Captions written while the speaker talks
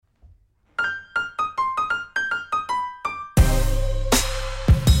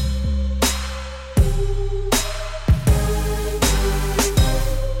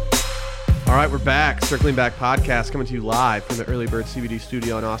right, we're back. Circling Back podcast coming to you live from the Early Bird CBD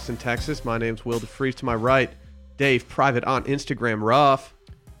studio in Austin, Texas. My name's Will DeFries. To my right, Dave, private on Instagram, rough.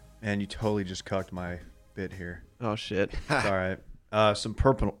 Man, you totally just cucked my bit here. Oh, shit. It's all right. Some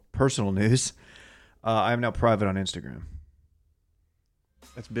personal news. I am now private on Instagram.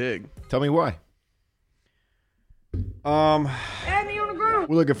 That's big. Tell me why. Add me on the group.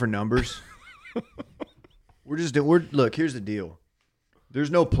 We're looking for numbers. Look, here's the deal. There's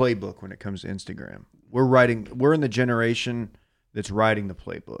no playbook when it comes to Instagram. We're in the generation that's writing the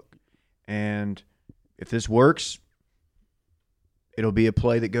playbook. And if this works, it'll be a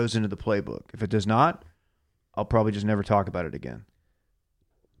play that goes into the playbook. If it does not, I'll probably just never talk about it again.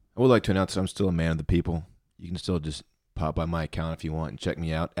 I would like to announce that I'm still a man of the people. You can still just pop by my account if you want and check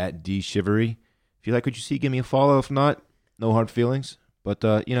me out at dshivery. If you like what you see, give me a follow. If not, no hard feelings. But,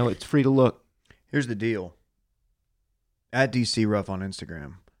 it's free to look. Here's the deal. At DC Ruff on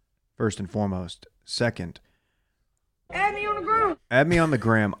Instagram, first and foremost. Second, add me on the gram. Add me on the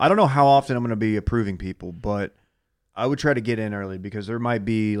gram. I don't know how often I'm going to be approving people, but I would try to get in early because there might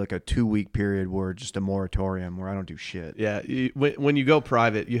be like a 2-week period where just a moratorium where I don't do shit. Yeah, when you go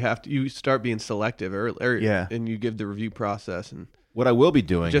private, you start being selective early, yeah, and you give the review process. And what I will be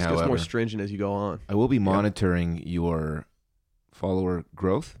doing, it just gets more stringent as you go on. I will be monitoring your follower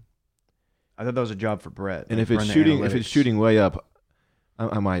growth. I thought that was a job for Brett. And if it's shooting way up,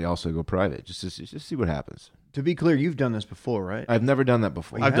 I might also go private just to see what happens. To be clear, you've done this before, right? I've never done that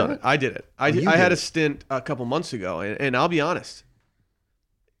before. I've done it. I did it. I had a stint a couple months ago, and I'll be honest,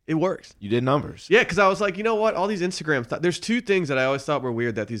 it works. You did numbers. Yeah, because I was like, you know what? All these Instagram thoughts. There's two things that I always thought were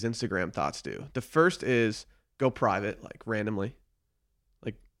weird that these Instagram thoughts do. The first is go private, like randomly.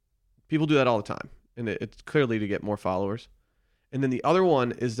 Like people do that all the time, and it's clearly to get more followers. And then the other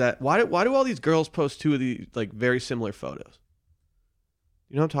one is that why do all these girls post two of the like very similar photos?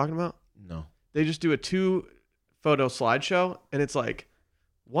 You know what I'm talking about? No. They just do a 2-photo slideshow, and it's like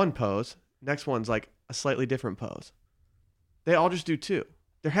one pose, next one's like a slightly different pose. They all just do 2.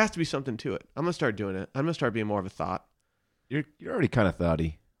 There has to be something to it. I'm gonna start doing it. I'm gonna start being more of a thought. You're already kind of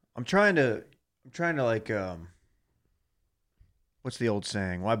thoughty. I'm trying to like what's the old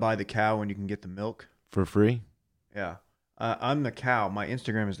saying? Why buy the cow when you can get the milk for free? Yeah. I'm the cow. My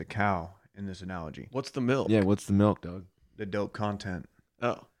Instagram is the cow in this analogy. What's the milk? Yeah, what's the milk, dog? The dope content.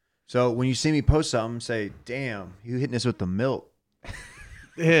 Oh. So when you see me post something, say, damn, you hitting us with the milk.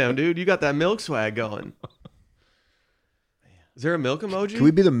 Damn, dude, you got that milk swag going. Is there a milk emoji? Can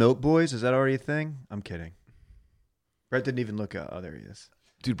we be the milk boys? Is that already a thing? I'm kidding. Brett didn't even look up. Oh, there he is.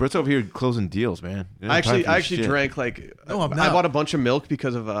 Dude, Brett's over here closing deals, man. I actually drank like... No, I'm not. I bought a bunch of milk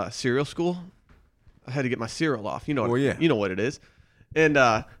because of cereal school. I had to get my cereal off. You know what it is. And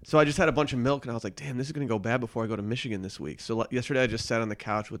so I just had a bunch of milk, and I was like, damn, this is going to go bad before I go to Michigan this week. So yesterday I just sat on the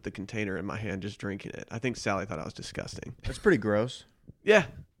couch with the container in my hand just drinking it. I think Sally thought I was disgusting. That's pretty gross. Yeah.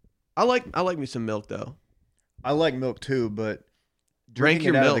 I like me some milk, though. I like milk, too, but Drink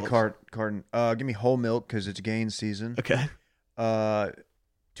your it out milk. of the carton. Give me whole milk because it's gain season. Okay.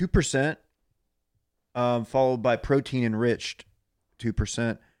 2%, followed by protein-enriched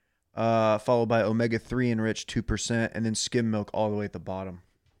 2%. Followed by omega-3 enriched 2%, and then skim milk all the way at the bottom.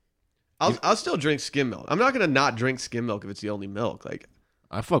 I'll still drink skim milk. I'm not gonna not drink skim milk if it's the only milk. Like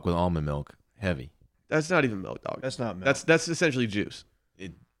I fuck with almond milk, heavy. That's not even milk, dog. That's not milk. That's essentially juice.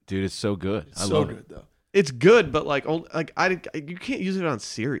 Dude, it's so good. I love it though. It's good, but you can't use it on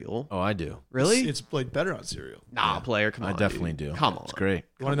cereal. Oh, I do. Really? It's like better on cereal. Nah, player. Come on. I definitely dude. do. Come on. It's great.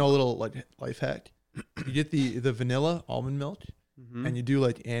 You want to know a little like life hack? You get the vanilla almond milk. Mm-hmm. And you do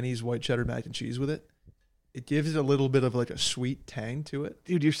like Annie's white cheddar mac and cheese with it. It gives it a little bit of like a sweet tang to it.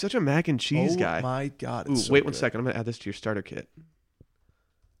 Dude, you're such a mac and cheese guy. Oh my God. Ooh, so wait good. 1 second. I'm going to add this to your starter kit.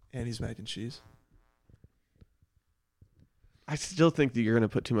 Annie's mac and cheese. I still think that you're going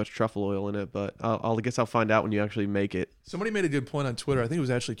to put too much truffle oil in it, but I guess I'll find out when you actually make it. Somebody made a good point on Twitter. I think it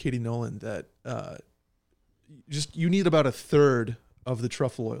was actually Katie Nolan that you need about 1/3 of the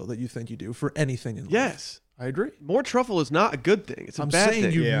truffle oil that you think you do for anything in life. Yes. I agree. More truffle is not a good thing. It's a bad thing.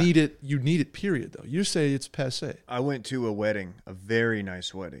 I'm saying you need it. You need it. Period. Though you say it's passé. I went to a wedding, a very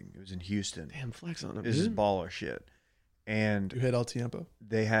nice wedding. It was in Houston. Damn, flex on it. This is baller shit. And You had El Tiempo.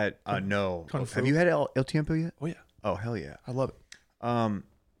 they had no. Kung Fu. Have you had El Tiempo yet? Oh yeah, Oh hell yeah. I love it. And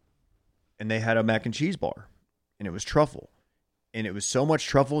they had a mac and cheese bar, and it was truffle, and it was so much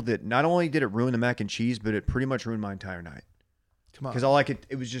truffle that not only did it ruin the mac and cheese, but it pretty much ruined my entire night. Come on, Because all I could,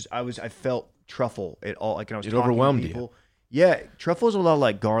 it was just I felt truffle at all. Like when I was It talking overwhelmed to you. people. Yeah, truffle is a lot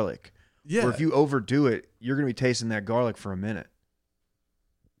like garlic. Yeah. Where if you overdo it, you're gonna be tasting that garlic for a minute.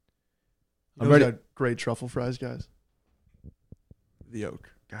 You know who's got great truffle fries, guys? The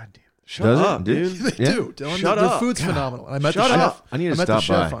Oak. God damn. Shut Does it? up, dude. They do. Dylan, Shut their up. food's God. phenomenal. I met Shut the chef. up. I need to met the stop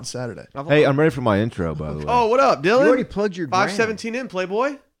chef by. on Saturday. Hey, I'm ready for my intro, by the way. Oh, what up, You Dylan? already plugged your gram. 517 in,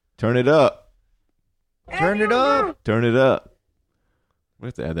 Playboy. Turn it up. Turn it up. Turn it up. We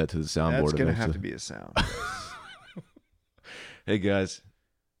have to add that to the soundboard. That's gonna have eventually. to be a sound. Hey guys,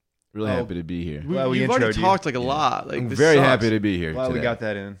 really Oh. happy to be here. Glad we You've already introed you. talked like a lot. Like I'm this very sucks. happy to be here. Glad today. we got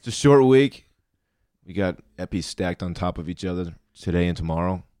that in. It's a short week. We got Epis stacked on top of each other today and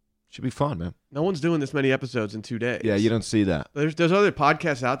tomorrow. Should be fun, man. No one's doing this many episodes in 2 days. Yeah, you don't see that. There's other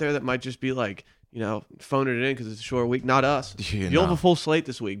podcasts out there that might just be like, phoning it in because it's a short week. Not us. You You'll have a full slate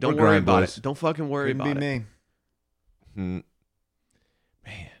this week. Don't We're worry grind about boys. it. Don't fucking worry Couldn't about be it. me. Man,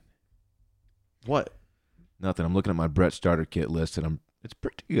 What? nothing. I'm looking at my Brett starter kit list, and it's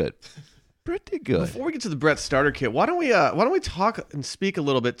pretty good. Pretty good. Before we get to the Brett starter kit, why don't we talk and speak a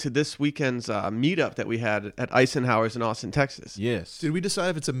little bit to this weekend's meetup that we had at Eisenhower's in Austin, Texas? Yes. Did we decide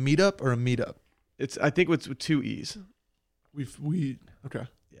if it's a meetup or a meetup? I think it's with 2 E's. Okay.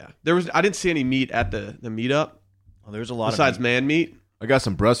 Yeah. I didn't see any meat at the meetup Well, there's a lot besides of man meat. I got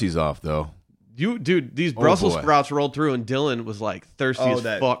some Brussies off though. Dude, these Oh, Brussels boy. sprouts rolled through, and Dylan was like thirsty Oh, as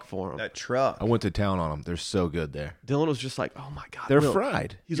that- fuck for them. that truck. I went to town on them. They're so good there. Dylan was just like, "Oh my god, They're Will."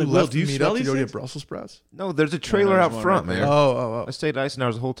 fried. He's You like, "Will, left do you the smell meetup to these go things?" get Brussels sprouts? No, there's a trailer there's out one front, right man. there. Oh. I stayed at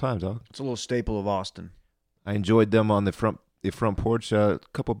Eisenhower's the whole time, dog. It's a little staple of Austin. I enjoyed them on the front porch. A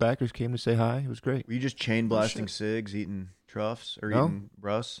couple backers came to say hi. It was great. Were you just chain blasting shit. cigs, eating truffs, or No. eating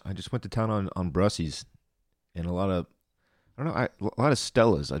Russ? I just went to town on Brussies and a lot of, I don't know, a lot of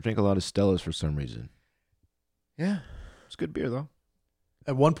Stellas. I drink a lot of Stellas for some reason. Yeah. It's good beer though.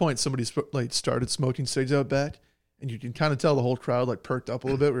 At one point, somebody started smoking cigs out back, and you can kind of tell the whole crowd perked up a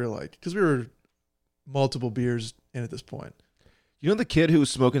little bit. We were like, because we were multiple beers in at this point. You know the kid who was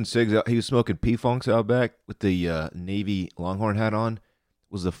smoking cigs? He was smoking P-Funks out back with the Navy Longhorn hat on.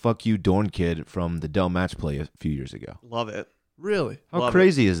 Was the Fuck You Dorn kid from the Dell Match Play a few years ago. Love it. Really? How Love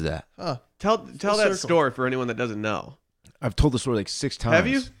crazy is that? Huh. Tell Full that circle. story for anyone that doesn't know. I've told the story like 6 times. Have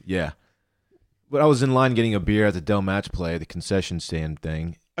you? Yeah. But I was in line getting a beer at the Dell Match Play, the concession stand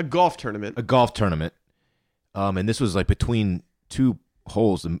thing, A golf tournament. a golf tournament. And this was like between 2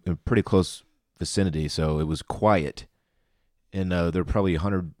 holes in a pretty close vicinity, so it was quiet. And there were probably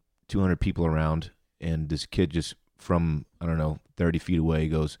 100, 200 people around, and this kid just from, 30 feet away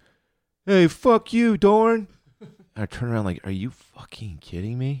goes, "Hey, fuck you, Dorn." I turn around like, are you fucking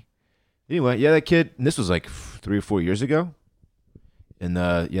kidding me? Anyway, yeah, that kid, and this was like 3 or 4 years ago. And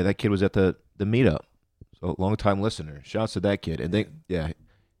that kid was at the meetup. So long time listener. Shouts to that kid. And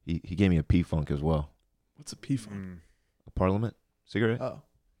he gave me a P-Funk as well. What's a P-Funk? A Parliament cigarette? Oh.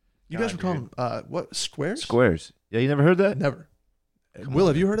 You God, guys were calling them, what, squares? Squares. Yeah, you never heard that? Never. Come Will, on,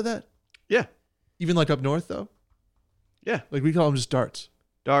 have you heard of that? Yeah. Even up north, though? Yeah. We call them just darts.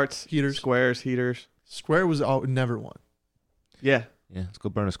 Darts, Heaters. squares, heaters. Square was never one. Yeah. Yeah, let's go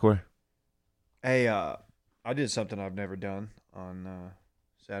burn a square. Hey, I did something I've never done on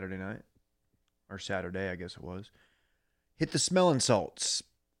Saturday night. Or Saturday, I guess it was. Hit the smelling salts.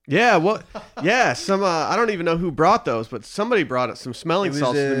 Yeah, what? Yeah, some I don't even know who brought those, but somebody brought it. Some smelling It was,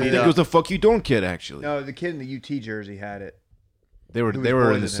 salts to I I think meet it up. was the Fuck You Dorn kid, actually. No, the kid in the UT jersey had it. They were Who was in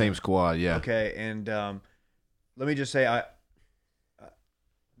more the than same him? squad, yeah. Okay, and let me just say,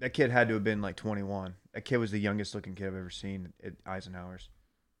 that kid had to have been like 21. That kid was the youngest looking kid I've ever seen at Eisenhower's.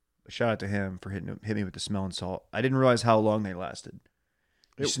 But shout out to him for hit me with the smelling salt. I didn't realize how long they lasted.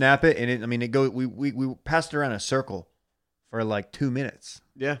 You snap it, and we passed it around in a circle for like 2 minutes.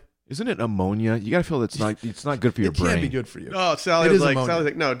 Yeah. Isn't it ammonia? You gotta feel that it's not good for your It brain. can't be good for you. Oh, Sally It was is like,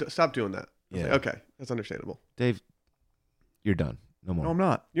 ammonia. no, stop doing that. I was Yeah. like, okay, that's understandable. Dave, you're done. No more. No, I'm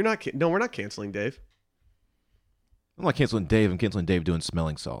not. You're not. No, we're not canceling Dave. I'm not canceling Dave. I'm canceling Dave doing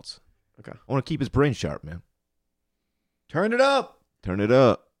smelling salts. Okay. I want to keep his brain sharp, man. Turn it up. Turn it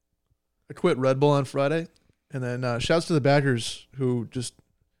up. I quit Red Bull on Friday, and then shouts to the backers who just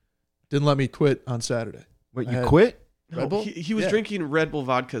didn't let me quit on Saturday. Wait, I you had- quit? No, Red Bull? he was Yeah. drinking Red Bull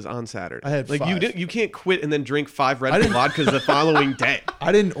vodkas on Saturday. I had like you 5. didn't. You can't quit and then drink 5 I Red Bull didn't- vodkas the following day.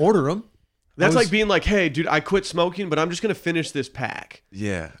 I didn't order them. That's like being like, hey, dude, I quit smoking, but I'm just gonna finish this pack.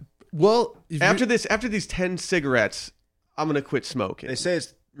 Yeah. Well, After these 10 cigarettes, I'm gonna quit smoking. They say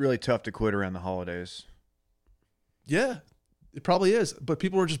it's really tough to quit around the holidays. yeah, it probably is. But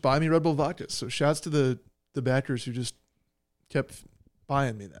people were just buying me Red Bull vodkas. So shouts to the backers who just kept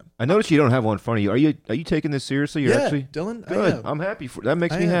buying me them. I noticed you don't have one in front of you. Are you taking this seriously? You're yeah, actually Dylan. good. I am. I'm happy for that.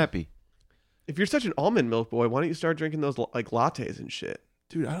 Makes I me am. happy. If you're such an almond milk boy, why don't you start drinking those like lattes and shit?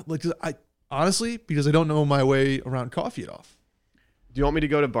 Dude, I honestly, because I don't know my way around coffee at all. Do you want me to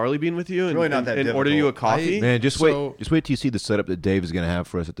go to Barley Bean with you and, really not that and order you a coffee? Man, just So- wait till you see the setup that Dave is going to have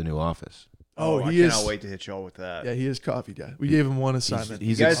for us at the new office. Oh, I he is. cannot wait to hit y'all with that. Yeah, he is coffee guy. We gave him one assignment.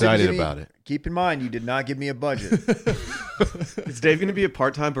 He's You guys didn't excited give me- about it. Keep in mind, you did not give me a budget. Is Dave going to be a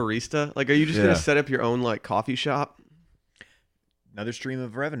part-time barista? Like, are you just going Yeah. to set up your own like coffee shop? Another stream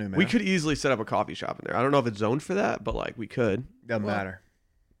of revenue, man. We could easily set up a coffee shop in there. I don't know if it's zoned for that, but like we could. Doesn't Well, matter.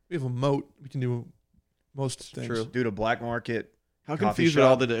 We have a moat. We can do most things. True. Do a black market. How Coffee confused would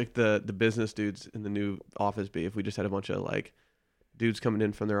all shop. the business dudes in the new office be if we just had a bunch of like dudes coming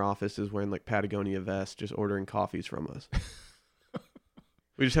in from their offices wearing like Patagonia vests, just ordering coffees from us?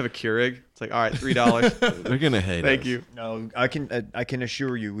 We just have a Keurig. It's like, all right, $3. They're going to hate us. Thank you. No, I can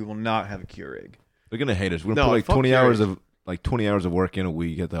assure you, we will not have a Keurig. They're going to hate us. We're No, going to put fuck 20 hours Keurig. 20 hours of work in a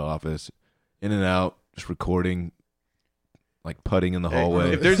week at the office, in and out, just recording, like putting in the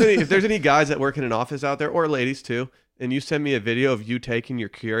hallway. If there's any guys that work in an office out there, or ladies too, and you send me a video of you taking your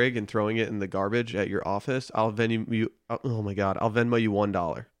Keurig and throwing it in the garbage at your office, I'll Venmo you. Oh my god, I'll Venmo you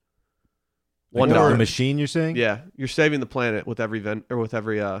 $1. Like $1. the machine, you're saying? Yeah, you're saving the planet with every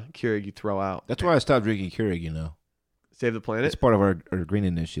Keurig you throw out. That's why I stopped drinking Keurig, you know. Save the planet. It's part of our green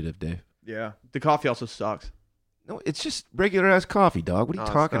initiative, Dave. Yeah. The coffee also sucks. No, it's just regular ass coffee, dog. What are No, you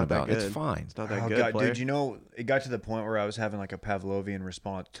it's talking not that about? It's good. fine. It's not that Oh, good, God, player. dude, you know, it got to the point where I was having like a Pavlovian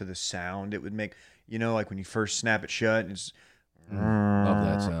response to the sound it would make. You know, like when you first snap it shut, and it's. Love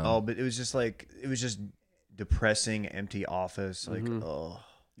that sound. Oh, but it was just depressing, empty office. Like, Mhm. oh.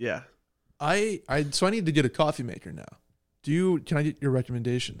 Yeah. So I need to get a coffee maker now. Can I get your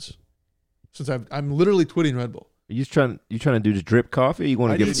recommendations? Since I'm literally quitting Red Bull. Are you trying to do just drip coffee? You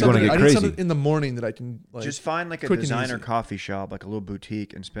want I to need get something crazy? in the morning that I can like. Just find like a quick and designer easy. coffee shop, like a little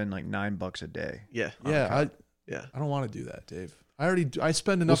boutique, and spend like $9 a day. Yeah. yeah, Yeah. I don't want to do that, Dave. I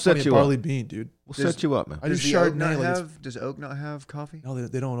spend enough set money at you up. Barley Bean, dude. We'll Does- set you up, man. I just Does the Oak not Chardonnay. Like does Oak not have coffee? no,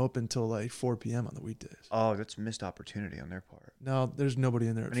 they don't open until like 4 p.m. on the weekdays. Oh, that's missed opportunity on their part. No, there's nobody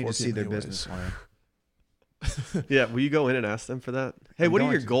in there. At I need 4 to see p.m. their anyways. business plan. Yeah. Will you go in and ask them for that? Hey, I'm what are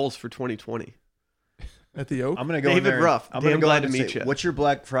going your to. goals for 2020? At the Oak. I'm gonna go in David there. Ruff, I'm damn gonna go glad in to and meet say, ya. What's your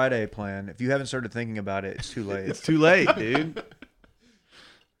Black Friday plan? If you haven't started thinking about it, it's too late. It's too late, dude.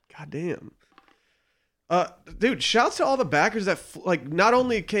 God damn. Dude, shouts to all the backers that not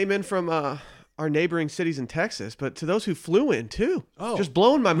only came in from our neighboring cities in Texas, but to those who flew in too. Oh, just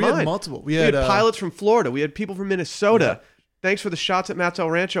blowing my we mind. had multiple. We had pilots from Florida. We had people from Minnesota. Thanks for the shots at Matt's El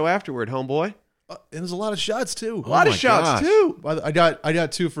Rancho afterward, homeboy. And there's a lot of shots too. A lot of my shots gosh. too. I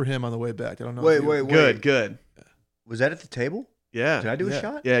got 2 for him on the way back. I don't know. if Wait, you- wait. Good. Was that at the table? Yeah. Did I do a Yeah.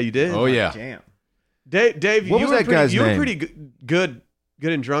 shot? Yeah, you did. Oh, yeah. Damn. Dave, What you was were that pretty, guy's you were name? pretty good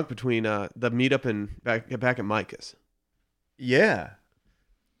and drunk between the meetup and back at Micah's. Yeah.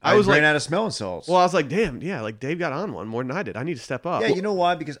 I was ran like- out of smelling salts. Well, I was like, damn, yeah, like Dave got on one more than I did. I need to step up. yeah, you know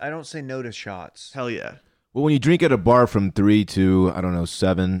why? Because I don't say no to shots. Hell yeah. Well, when you drink at a bar from 3 to,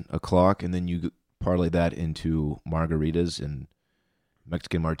 7 o'clock, and then you parlay that into margaritas and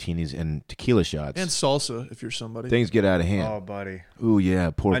Mexican martinis and tequila shots, and salsa if you're somebody. things get out of hand. Oh, buddy. Ooh,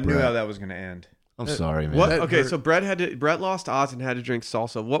 yeah, poor I knew Brett. how that was going to end. I'm sorry, man. What? That Okay, hurt. so Brett lost odds and had to drink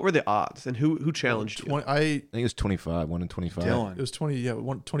salsa. What were the odds, and who challenged you? 20, I think it was 25, 1 in 25. Dylan. it was 20. Yeah,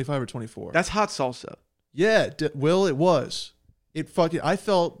 25 or 24. That's hot salsa. Yeah, Will, it was. I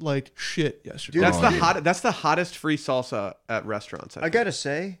felt like shit yesterday. Dude, That's Oh, the yeah. That's the hottest free salsa at restaurants. I got to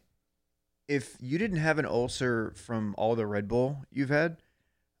say, if you didn't have an ulcer from all the Red Bull you've had,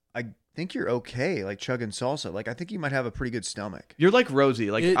 I think you're okay, like chugging salsa. Like, I think you might have a pretty good stomach. You're like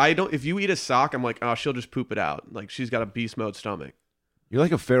Rosie. Like It- I don't. If you eat a sock, I'm like, oh, she'll just poop it out. Like she's got a beast mode stomach. You're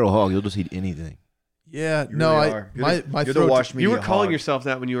like a feral hog. You'll just eat anything. Yeah, You no, really I are. my You're the throat. wash media You were calling hog. yourself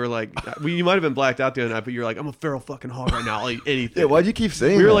that when you were like, you might have been blacked out the other night, but you were like, I'm a feral fucking hog right now. I'll eat anything. you keep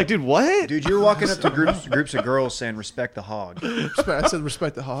saying we were like, dude, what? Dude, you're walking up to groups of girls saying, respect the hog. I said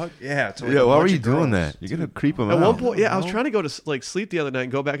respect the hog. Yeah. It's like yeah, a why were bunch you of doing girls. that? You're gonna creep them At out. one point, yeah, I was No. trying to go to like sleep the other night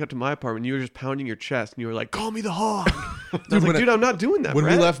and go back up to my apartment. And you were just pounding your chest, and you were like, "Call me the hog." And I was like, when dude, I'm not doing that. When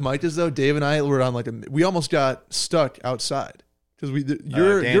Brett. we left Micah's though, Dave and I were on like we almost got stuck outside because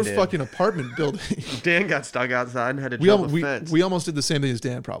your Dan did. fucking apartment building. Dan got stuck outside and had to jump a fence. we almost did the same thing as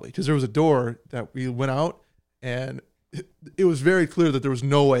Dan probably because there was a door that we went out and it was very clear that there was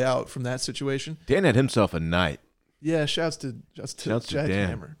no way out from that situation. Dan had himself a night. Yeah, shouts to Shouts to Dan.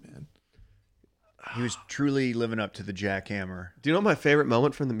 Jackhammer, man. He was truly living up to the jackhammer. Do you know what my favorite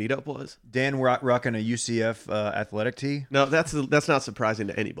moment from the meetup was? Dan rocking a UCF athletic tee No, that's not surprising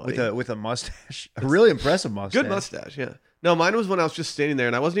to anybody. with a mustache, a really impressive mustache. Good mustache, yeah. No, mine was when I was just standing there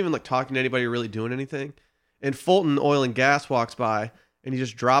and I wasn't even like talking to anybody or really doing anything. And Fulton Oil and Gas walks by and he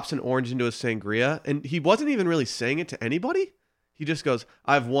just drops an orange into a sangria. And he wasn't even really saying it to anybody. He just goes,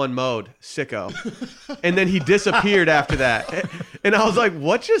 I have one mode, sicko. And then he disappeared after that. And I was like,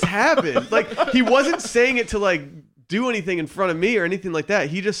 what just happened? Like, he wasn't saying it to like do anything in front of me or anything like that.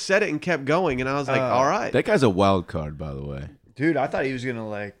 He just said it and kept going. And I was like, all right. That guy's a wild card, by the way. Dude, I thought he was gonna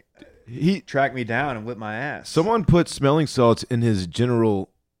like track me down and whip my ass. Someone put smelling salts in his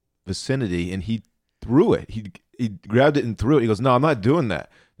general vicinity, and he threw it. He grabbed it and threw it. He goes, no, I'm not doing that.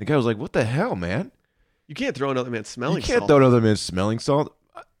 The guy was like, what the hell, man? You can't throw another man's smelling You can't salt. throw another man's smelling salt.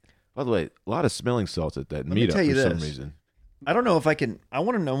 By the way, a lot of smelling salts at that me meetup tell you for some this. reason. I don't know if I can. I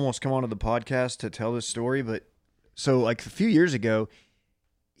want to almost come onto the podcast to tell this story, but so like a few years ago,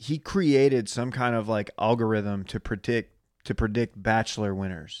 he created some kind of like algorithm to predict Bachelor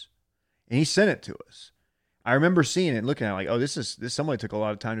winners, and he sent it to us. I remember seeing it and looking at it like, oh, this somebody took a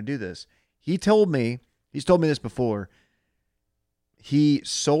lot of time to do this. He's told me this before. He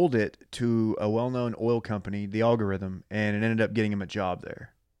sold it to a well-known oil company, the algorithm, and it ended up getting him a job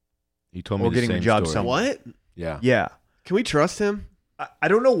there. He told me Or the getting same a job story. somewhere. What? Yeah. Yeah. Can we trust him? I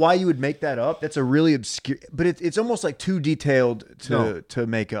don't know why you would make that up. That's a really obscure, but it's almost like too detailed to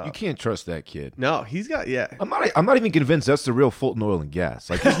make up. You can't trust that kid. No, he's got, yeah. I'm not even convinced that's the real Fulton Oil and Gas.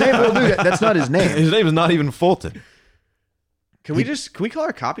 Like His name, well, dude, that's not his name. his name is not even Fulton. Can we call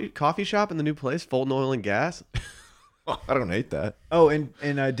our coffee shop in the new place Fulton Oil and Gas? I don't hate that. Oh, and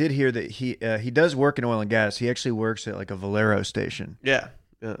I did hear that he does work in oil and gas. He actually works at like a Valero station. Yeah.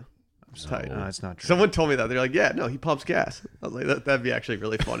 It's tight. No, that's not true. Someone told me that. They're like, yeah, no, he pumps gas. I was like, that'd be actually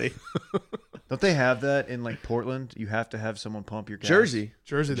really funny. Don't they have that in like Portland? You have to have someone pump your gas. Jersey.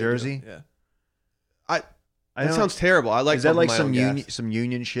 they do. Jersey? Yeah. I That don't- sounds terrible. I like Is that like pumping my own gas. some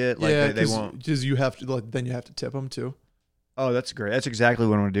union shit? Like yeah, they won't. because you have to then you have to tip them too. Oh, that's great. That's exactly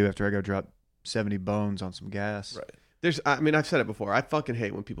what I'm gonna do after I go drop 70 bones on some gas. Right. I've said it before. I fucking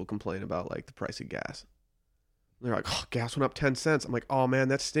hate when people complain about like the price of gas. They're like, oh, gas went up 10 cents. I'm like, oh man,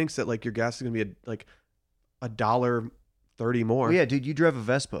 that stinks that like your gas is going to be like $1.30 more. Well, yeah, dude, you drive a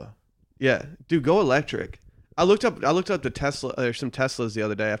Vespa. Yeah. Dude, go electric. I looked up the Tesla, there's some Teslas the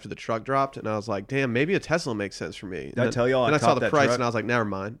other day after the truck dropped, and I was like, damn, maybe a Tesla makes sense for me. Did I tell y'all And I I saw copped the that price truck? and I was like, never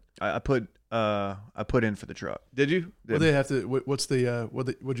mind. I put in for the truck. Did you? Well, they have to. What's the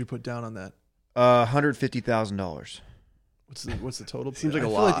what'd you put down on that? $150,000. What's the total? Seems like I a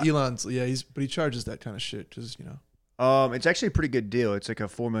feel lot. like Elon's but he charges that kind of shit because you know. It's actually a pretty good deal. It's like a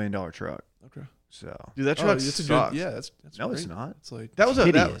 $4 million truck. Okay. So Dude, that truck that's sucks. that's no, great. it's not. It's like That was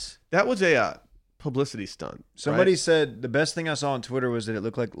Hideous. that was a publicity stunt. Somebody right? said the best thing I saw on Twitter was that it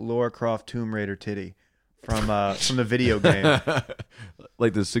looked like Lara Croft Tomb Raider titty from the video game,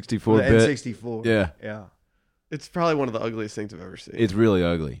 Like the 64 the bit. N64. Yeah. Yeah. It's probably one of the ugliest things I've ever seen. It's really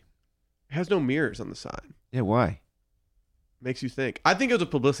ugly. It has no mirrors on the side. Yeah, why? Makes you think. I think it was a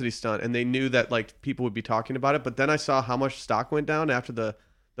publicity stunt, and they knew that like people would be talking about it. But then I saw how much stock went down after the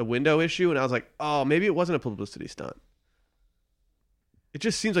window issue, and I was like, oh, maybe it wasn't a publicity stunt. It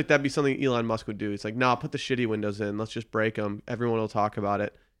just seems like that'd be something Elon Musk would do. It's like, nah, put the shitty windows in. Let's just break them. Everyone will talk about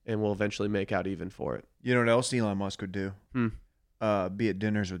it, and we'll eventually make out even for it. You know what else Elon Musk would do? Hmm. Be at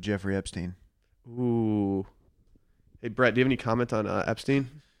dinners with Jeffrey Epstein. Ooh. Hey, Brett, do you have any comment on Epstein?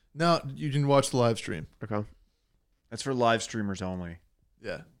 no, you can watch the live stream. Okay. That's for live streamers only.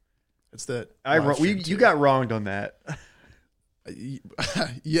 Yeah, it's that. You got wronged on that.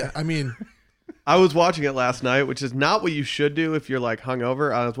 Yeah, I mean, I was watching it last night, which is not what you should do if you're like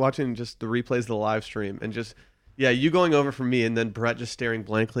hungover. I was watching just the replays of the live stream and just, yeah, you going over for me and then Brett just staring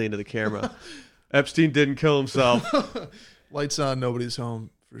blankly into the camera. Epstein didn't kill himself. lights on, nobody's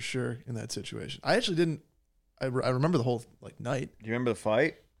home for sure in that situation. I actually didn't. I remember the whole like night. Do you remember the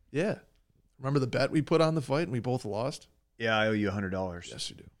fight? Yeah, remember the bet we put on the fight and we both lost. Yeah, I owe you $100. Yes,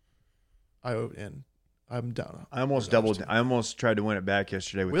 you do. I owe and I'm down. I almost doubled. I almost tried to win it back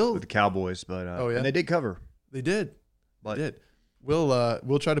yesterday with the Cowboys, but and they did cover. They did. But They did.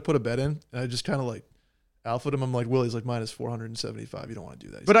 We'll try to put a bet in. And I just kind of like alphaed him. I'm like, Willie's like minus 475. You don't want to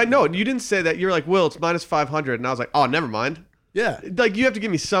do that. He's But I like, know you didn't say that. You're like, Will, it's minus 500. And I was like, oh, never mind. Yeah. Like, you have to give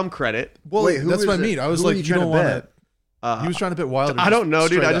me some credit. Well, Wait, who that's is what I it? mean. I was Who are like, you you trying don't to want bet? to. He was trying to bet Wilder. I don't know,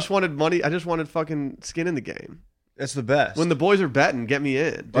 dude. straight I up. just wanted money. I just wanted fucking skin in the game. That's the best. When the boys are betting, get me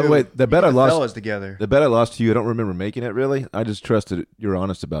in. By the way, the bet I lost. fellas together. The bet I lost to you, I don't remember making it really. I just trusted you're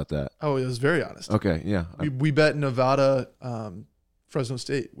honest about that. Oh, it was very honest. Okay, yeah. We bet Nevada, Fresno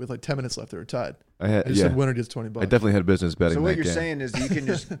State with like 10 minutes left. They were tied. I I just said winner gets $20. I definitely had business betting. So what that you're game. saying is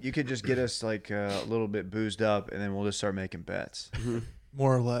you could just get us like a little bit boozed up, and then we'll just start making bets.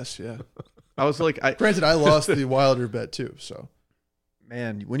 More or less, yeah. I was like, Granted, I lost the Wilder bet too. So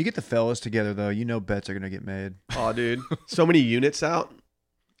Man, when you get the fellas together, though, you know bets are gonna get made. oh, dude, so many units out.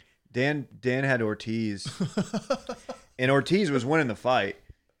 Dan had Ortiz, And Ortiz was winning the fight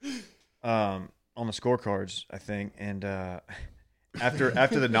on the scorecards, I think. And after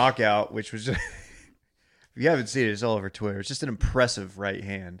the knockout, which was just, if you haven't seen it, it's all over Twitter. It's just an impressive right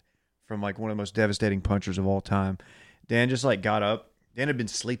hand from like one of the most devastating punchers of all time. Dan just like got up. Dan had been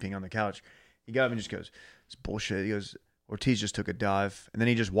sleeping on the couch. He got up and just goes, "It's bullshit." He goes, Ortiz just took a dive, and then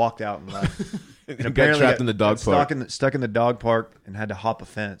he just walked out and left. And apparently got trapped in the dog park. Stuck in the dog park and had to hop a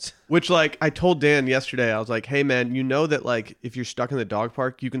fence. Which, like, I told Dan yesterday, I was like, hey, man, you know that, like, if you're stuck in the dog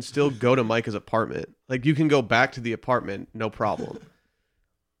park, you can still go to Micah's apartment. Like, you can go back to the apartment, no problem.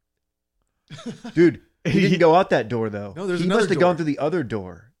 Dude, he didn't go out that door, though. No, there's he another must have door. gone through the other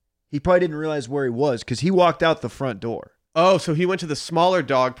door. He probably didn't realize where he was because he walked out the front door. Oh, so he went to the smaller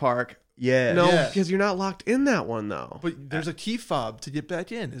dog park. Yeah. No, Yeah. because you're not locked in that one, though. But there's a key fob to get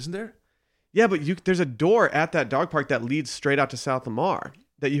back in, isn't there? Yeah, but there's a door at that dog park that leads straight out to South Lamar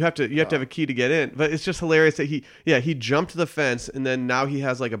that you have to have a key to get in. But it's just hilarious that he jumped the fence and then now he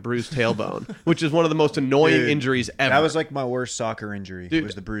has like a bruised tailbone, which is one of the most annoying injuries ever. That was like my worst soccer injury. Dude,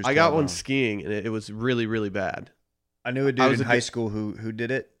 was the bruised I got tailbone. one skiing and it was really, really bad. I knew a I dude was in a high good- school who did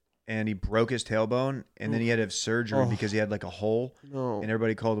it, and he broke his tailbone, and then he had to have surgery Oh. because he had like a hole, No. and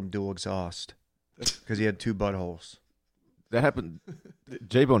everybody called him dual exhaust because he had 2 buttholes. That happened.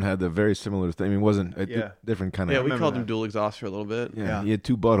 J-Bone had the very similar thing. I mean, it wasn't a Yeah. different kind Yeah, of. we remember called him that. dual exhaust for a little bit. Yeah, he had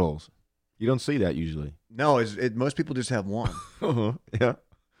 2 buttholes. You don't see that usually. No, most people just have one. Yeah.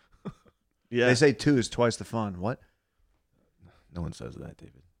 Yeah. They say 2 is twice the fun. What? No one says that,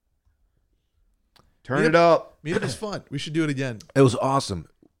 David. Turn it up. Meetup is fun. We should do it again. It was awesome.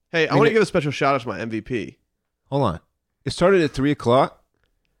 Hey, I mean, want to give a special shout out to my MVP. Hold on. It started at 3:00,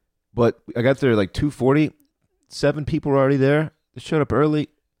 but I got there like 2:40. 7 people were already there. They showed up early.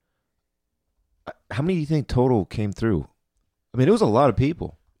 How many do you think total came through? I mean, it was a lot of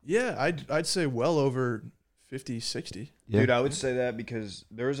people. Yeah, I'd say well over 50, 60. Yeah. Dude, I would say that because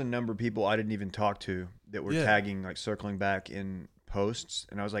there was a number of people I didn't even talk to that were Yeah. tagging, like circling back in posts.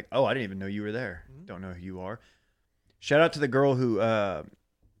 And I was like, oh, I didn't even know you were there. Mm-hmm. Don't know who you are. Shout out to the girl who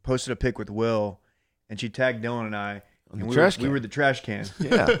posted a pic with Will, and she tagged Dylan and I. On And the we trash were, can. we were the trash can.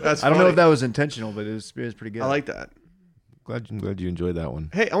 Yeah. That's I don't know funny. if that was intentional, but it was pretty good. I like that. I'm glad you enjoyed that one.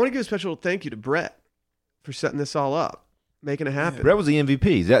 Hey, I want to give a special thank you to Brett for setting this all up, making it happen. Brett was the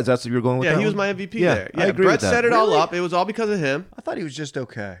MVP. That's what you were going with? Yeah, that he was one? my MVP Yeah, there. I Yeah, agree Brett with that. set it all Really? up. It was all because of him. I thought he was just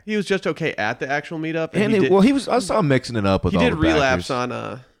okay. He was just okay at the actual meetup. And he did, well, he was. I saw him mixing it up with he all did the relapse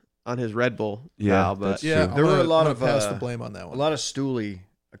backers. on his Red Bull. Yeah, foul, but that's Yeah, true. There were a lot I'm of, gonna pass uh, the blame on that A one. lot of stoolie,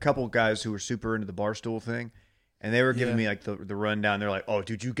 a couple guys who were super into the barstool thing, and they were giving Yeah. me like the rundown. They're like, "Oh,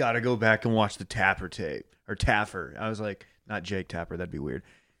 dude, you got to go back and watch the Tapper tape or Taffer." I was like, "Not Jake Tapper, that'd be weird."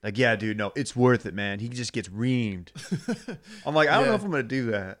 Like, yeah, dude, no, it's worth it, man. He just gets reamed. I'm like, I don't know Yeah. if I'm gonna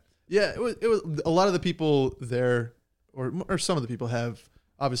do that. Yeah, it was a lot of the people there, or some of the people have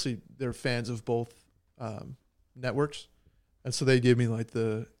obviously they're fans of both networks, and so they gave me like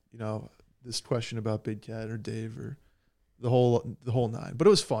this question about Big Cat or Dave or the whole nine. But it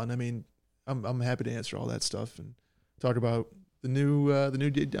was fun. I mean, I'm happy to answer all that stuff and talk about the new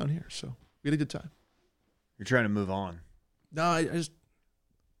gig down here. So we had a good time. You're trying to move on. No,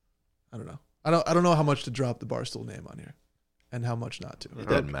 I don't know. I don't know how much to drop the Barstool name on here, and how much not to. It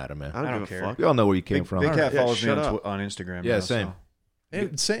doesn't matter, man. I don't, I don't give care. a fuck. We all know where you came from. Big Cat Yeah, follows me shut on, up. on Instagram. Yeah, now, same. so- Hey,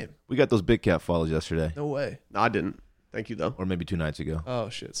 same. We got those big cat follows yesterday, No way. No, I didn't. Thank you though. or maybe 2 nights ago. Oh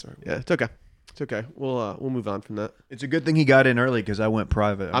shit. Sorry. Yeah, it's okay. It's okay. We'll move on from that. It's a good thing he got in early because I went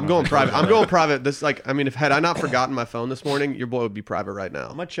private. I'm going private. I'm going private. This had I not forgotten my phone this morning, your boy would be private right I'm now.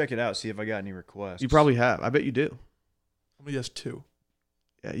 gonna check it out, see if I got any requests. You probably have. I bet you do. I'm gonna guess 2.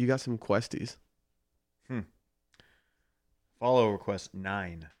 Yeah, you got some questies. follow request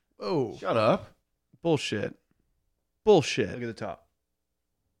 9. Oh. Shut up. Bullshit. Look Bullshit. at the top.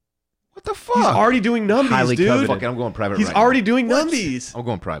 What the fuck? He's already doing numbies, Highly dude. coveted. Fuck it, I'm going private. He's right already now. doing numbies. I'm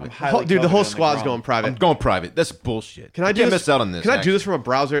going private. Highly Dude, the whole coveted on squad's Grom. going I'm private. going private. That's bullshit. Can I You do can't this? miss out on this? Can I do actually. this from a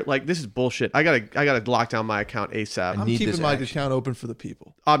browser? Like, this is bullshit. I gotta lock down my account ASAP. I'm need keeping this my action. account open for the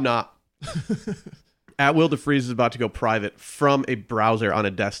people. I'm not. At Will DeFreeze is about to go private from a browser on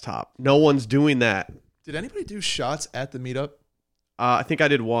a desktop. No one's doing that. Did anybody do shots at the meetup? I think I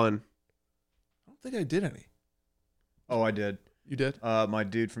did one. I don't think I did any. Oh, I did. You did? My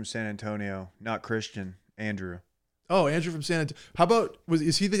dude from San Antonio, not Christian, Andrew. Oh, Andrew from San Antonio. How about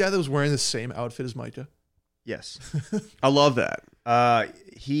is he the guy that was wearing the same outfit as Micah? Yes. I love that.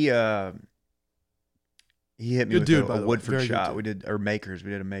 He hit me Good with dude, a by the way. Woodford Very good shot. dude. We did Makers.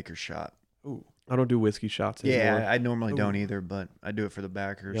 We did a Maker shot. Ooh. I don't do whiskey shots anymore. Yeah, I normally don't Ooh. either, but I do it for the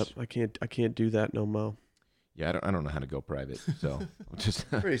backers. Yep, I can't do that no mo. Yeah, I don't know how to go private. So I'm just.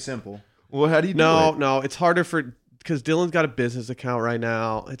 Pretty simple. Well, how do you do No, it? no, it's harder for because Dylan's got a business account right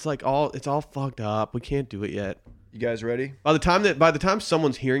now. It's like it's all fucked up. We can't do it yet. You guys ready? By the time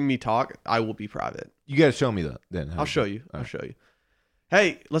someone's hearing me talk, I will be private. You got to show me that then. I'll show you. All I'll right. show you.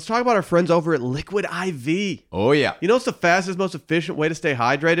 Hey, let's talk about our friends over at Liquid IV. Oh, yeah. You know what's the fastest, most efficient way to stay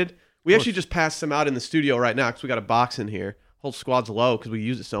hydrated? We actually just passed some out in the studio right now because we got a box in here. Whole squad's low because we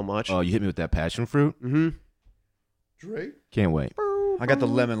use it so much. Oh, you hit me with that passion fruit? Mm-hmm. Drake. Can't wait. I got the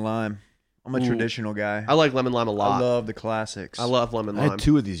lemon lime. I'm a Ooh. traditional guy. I like lemon lime a I lot. love the classics. I love lemon I lime. had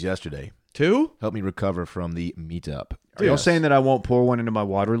 2 of these yesterday. 2? Help me recover from the meetup. Are y'all saying that I won't pour one into my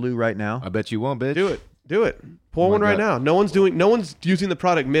Waterloo right now? I bet you won't, bitch. Do it. Do it. Pour Oh my one right God. now. No one's using the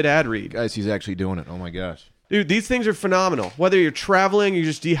product mid ad read. Guys, he's actually doing it. Oh, my gosh. Dude, these things are phenomenal. Whether you're traveling, you're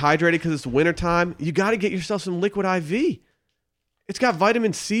just dehydrated because it's wintertime, you got to get yourself some Liquid IV. It's got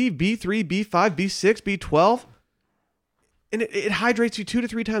vitamin C, B3, B5, B6, B12. And it hydrates you 2 to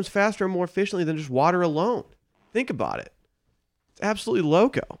 3 times faster and more efficiently than just water alone. Think about it. It's absolutely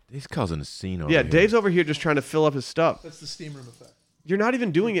loco. He's causing a scene over Yeah, here. Dave's over here just trying to fill up his stuff. That's the steam room effect. You're not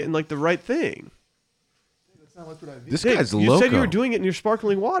even doing it in like the right thing. That's not Liquid IV. This Dave, guy's you loco. said you were doing it in your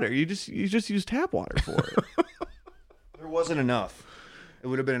sparkling water. You just use tap water for it. There wasn't enough. It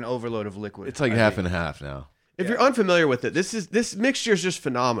would have been an overload of liquid. It's like I half think. and half now. If you're unfamiliar with it, this mixture is just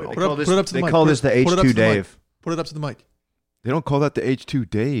phenomenal. They Put call up- this, put it up to the they mic. call Put this the it- put it up H2 to the mic. Dave. Put it up to the mic. They don't call that the H2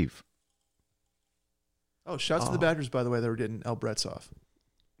 Dave. Oh, shouts to the Badgers, by the way. They were getting El Brett's off.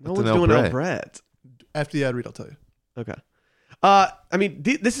 No What's one's an El doing El Bret? Bret. After the ad read, I'll tell you. Okay. I mean,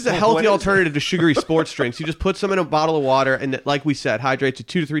 this is a healthy alternative to sugary sports drinks. You just put some in a bottle of water, and like we said, hydrates you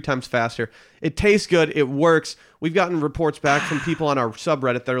 2 to 3 times faster. It tastes good. It works. We've gotten reports back from people on our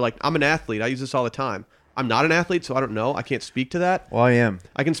subreddit that are like, I'm an athlete. I use this all the time. I'm not an athlete, so I don't know. I can't speak to that. Well, I am.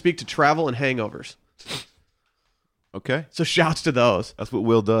 I can speak to travel and hangovers. Okay. So shouts to those. That's what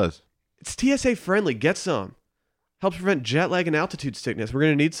Will does. It's TSA friendly. Get some. Helps prevent jet lag and altitude sickness. We're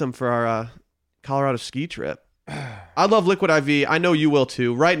going to need some for our Colorado ski trip. I love Liquid IV. I know you will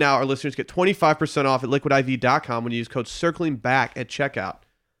too. Right now, our listeners get 25% off at liquidiv.com when you use code CIRCLINGBACK at checkout.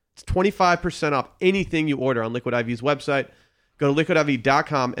 It's 25% off anything you order on Liquid IV's website. Go to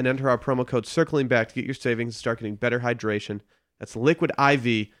liquidiv.com and enter our promo code CIRCLINGBACK to get your savings and start getting better hydration. That's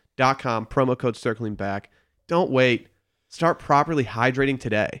liquidiv.com, promo code CIRCLINGBACK. Don't wait. Start properly hydrating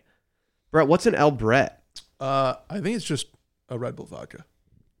today. Brett, what's an El Bret? I think it's just a Red Bull vodka.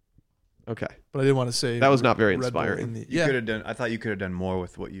 Okay. But I didn't want to say That was not very Red Bull inspiring. in the- You yeah. could have done. I thought you could have done more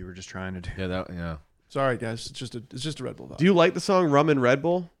with what you were just trying to do. Yeah. Sorry, guys. It's just a Red Bull vodka. Do you like the song Rum and Red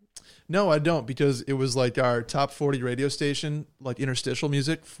Bull? No, I don't, because it was like our top 40 radio station, like interstitial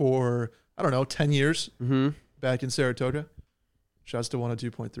music for, I don't know, 10 years Mm-hmm. back in Saratoga. Shouts to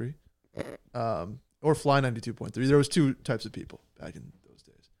 102.3. Or Fly 92.3. There was 2 types of people back in those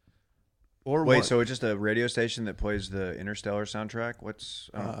days. Or Wait, one. so it's just a radio station that plays the Interstellar soundtrack? What's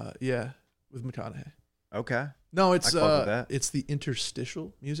yeah, with McConaughey. okay? No, it's I fuck with that. it's the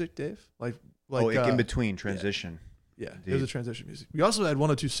interstitial music, Dave. Like in between transition. yeah, it was Indeed. a transition music. We also had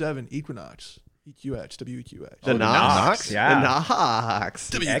 102.7 Equinox, EQX, WEQX. The the Knox. Knox, yeah. The Knox.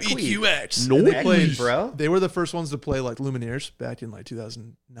 WEQX. No And they way, played, bro. They were the first ones to play like Lumineers back in like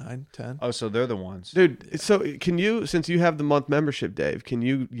 2009, 10. Oh, so they're the ones. Dude, so can you, since you have the month membership, Dave, can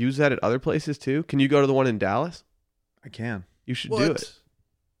you use that at other places too? Can you go to the one in Dallas? I can. You should What? do it.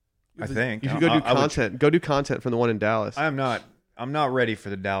 I think You should go do I would- content. Go do content from the one in Dallas. I'm not ready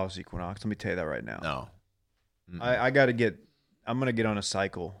for the Dallas Equinox. Let me tell you that right now. No. Mm-mm. I got to get. I'm gonna get on a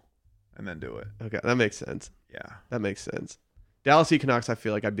cycle, and then do it. Okay, that makes sense. Yeah. That makes sense. Dallas Equinox, I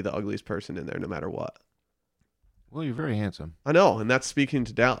feel like I'd be the ugliest person in there no matter what. Well, you're very handsome. I know, and that's speaking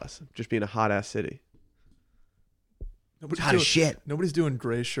to Dallas, just being a hot ass city. Nobody's doing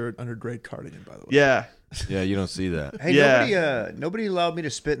gray shirt under gray cardigan, by the way. Yeah. Yeah, you don't see that. Hey, Yeah. nobody allowed me to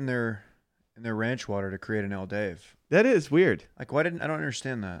spit in their ranch water to create an El Dave. That is weird. Like, why didn't I don't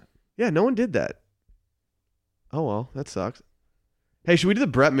understand that? Yeah, no one did that. Oh well, that sucks. Hey, should we do the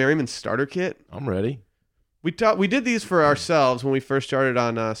Brett Merriman starter kit? I'm ready. We did these for ourselves when we first started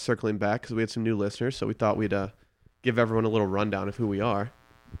on Circling Back because we had some new listeners, so we thought we'd give everyone a little rundown of who we are.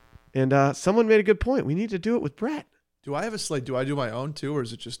 And someone made a good point. We need to do it with Brett. Do I have a slate? Do I do my own too, or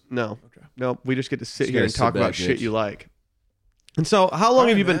is it just No, okay? no, we just get to sit You here gotta and sit talk about back, shit bitch. you like. And so, how long All have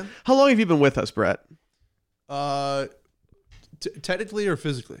right, you been? man. How long have you been with us, Brett? Technically or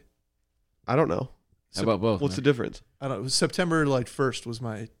physically? I don't know. How about both? What's the man? difference? I don't know. It was September 1st was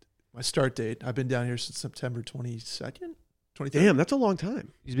my start date. I've been down here since September 22nd, 23rd. Damn, that's a long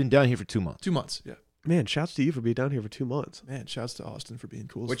time. He's been down here for 2 months. 2 months. Yeah, Man, shouts to you for being down here for 2 months. man. Shouts to Austin for being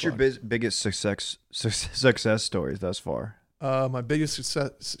cool. What's as your fuck. biggest success stories thus far? My biggest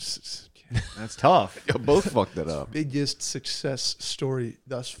success? That's tough. Y'all both fucked that up. Biggest success story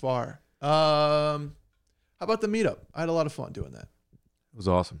thus far. How about the meetup? I had a lot of fun doing that. It was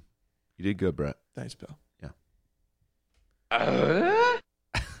awesome. You did good, Brett. Thanks, Bill.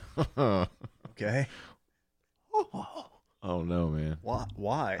 Okay. Oh no, man.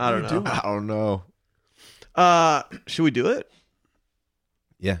 Why? I don't know. I don't know. Should we do it?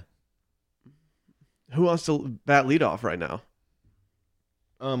 Yeah. Who wants to bat lead off right now?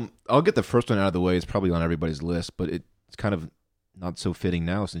 I'll get the first one out of the way. It's probably on everybody's list, but it's kind of not so fitting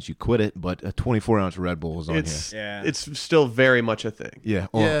now since you quit it. But a 24-ounce Red Bull is on It's here. Yeah. it's still very much a thing. Yeah.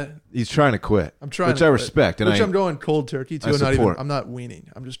 Yeah. He's trying to quit. I'm trying which to I quit. respect, and Which I'm going cold turkey too. I support. I'm not weaning.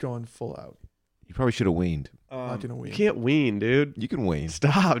 I'm just going full out. You probably should have weaned. I'm not gonna You wean. can't wean, dude. You can wean.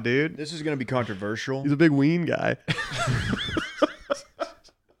 Stop, dude. This is going to be controversial. He's a big wean guy.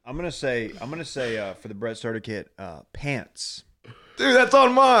 I'm gonna say for the Brett Starter Kit, pants. Dude, that's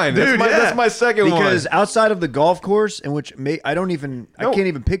on mine. Dude, that's my second Because one. outside of the golf course, in which I can't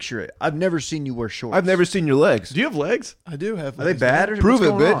even picture it. I've never seen you wear shorts. I've never seen your legs. Do you have legs? I do have. Are they legs, bad? man. Or Prove what's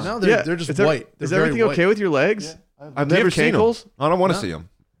it, going bitch. on? No, Yeah. they're just Is there- white. They're Is very everything white. okay with your legs? Yeah, I've Do you never have seen them. cankles? I don't want to No. see them.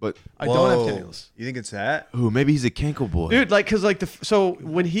 But I don't have Whoa. cankles. You think it's that? ooh, maybe he's a cankle boy. Dude, like, cause like so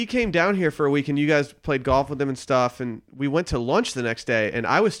when he came down here for a week and you guys played golf with him and stuff, and we went to lunch the next day, and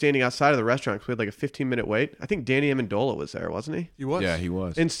I was standing outside of the restaurant because we had like a 15-minute wait. I think Danny Amendola was there, wasn't he? He was. Yeah, he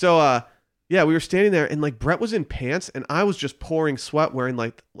was. And so, yeah, we were standing there, and like Brett was in pants, and I was just pouring sweat wearing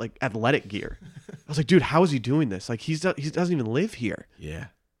like athletic gear. I was like, dude, how is he doing this? Like he doesn't even live here. Yeah.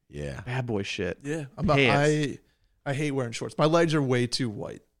 Yeah. Bad boy shit. Yeah. Pants. I hate wearing shorts. My legs are way too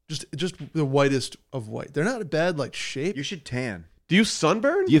white. Just the whitest of white. They're not a bad like shape. You should tan. Do you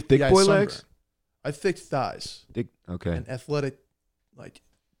sunburn? Do you have thick Yeah, I boy sunburn. legs? I have thick thighs Thick. Okay. and athletic, like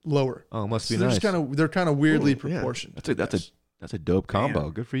lower. Oh, it must So be nice. they're kind of weirdly Ooh, yeah. proportioned. That's a dope combo.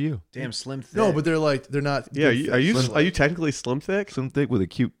 Damn. Good for you. Damn slim thick. No, but they're not. Yeah. good Are you fits. are you technically slim thick? Some thick with a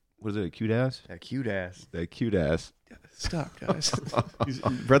cute. What is it? A cute ass. that cute ass. That cute ass. Stop, guys.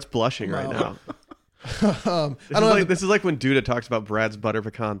 Brett's blushing right No. now. This is like when Duda talks about Brad's butter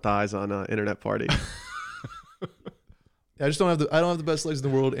pecan thighs on Internet Party. I just don't have the best legs in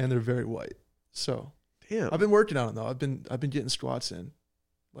the world, and they're very white. So Damn, I've been working on it though. I've been getting squats in,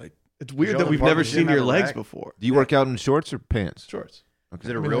 like it's weird Y'all that in we've the never apartment seen gym your have a legs rack? before. Do you work out in shorts or pants? shorts. Is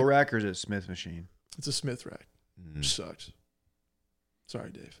it a I mean, real like- rack or is it a Smith machine? It's a Smith rack. Mm. Which sucks.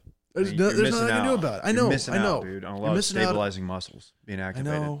 Sorry, Dave. I There's, mean, no, you're there's missing nothing I can do out. about it. I You're know. missing I know. out, dude, on a You're lot of missing out. stabilizing muscles being I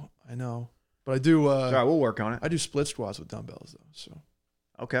activated. know. But I do. All right, we'll work on it. I do split squats with dumbbells though. So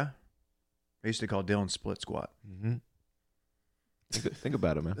Okay. I used to call Dylan split squat. Mm-hmm. Think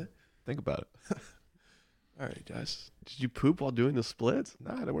about it, man. Think about it. all right, guys. Did you poop while doing the splits?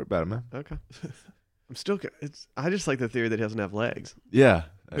 Nah, don't worry about it, man. Okay. I'm still. I just like the theory that he doesn't have legs. Yeah.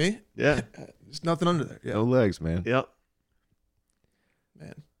 Me? Yeah. There's nothing under there. Yeah, No legs, man. Yep.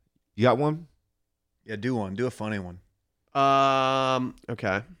 man. You got one? Yeah, do one. Do a funny one.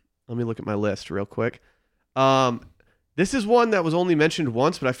 Okay. Let me look at my list real quick. This is one that was only mentioned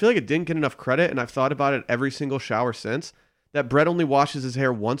once, but I feel like it didn't get enough credit, and I've thought about it every single shower since. That Brett only washes his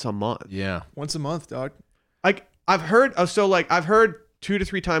hair once a month. Yeah. Once a month, dog. Like I've heard, I've heard 2 to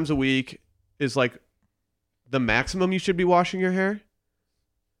 3 times a week is like the maximum you should be washing your hair.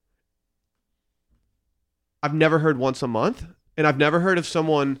 I've never heard once a month, and I've never heard of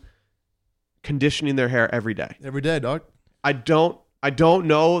someone conditioning their hair every day. Every day, dog. I don't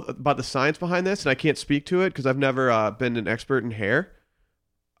know about the science behind this, and I can't speak to it because I've never been an expert in hair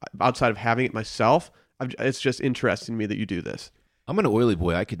outside of having it myself. It's just interesting to me that you do this. I'm an oily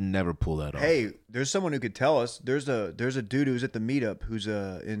boy. I could never pull that off. Hey, there's someone who could tell us. There's a dude who's at the meetup who's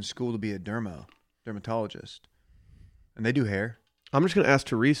in school to be a dermatologist, and they do hair. I'm just gonna ask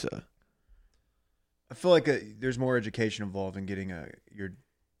Teresa. I feel like there's more education involved in getting your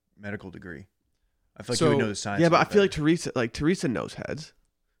medical degree. I feel like you would know the science. Yeah, of but I it feel better. like Teresa knows heads.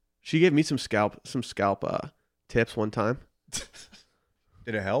 She gave me some scalp tips one time.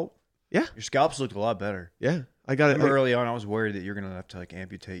 Did it help? Yeah. Your scalps looked a lot better. Yeah, I got it. Remember early on, I was worried that you're gonna have to like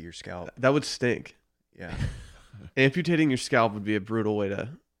amputate your scalp. That would stink. Yeah, Amputating your scalp would be a brutal way to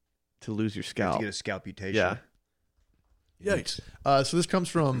lose your you have scalp. to get a scalputation. Yeah. Yikes. So this comes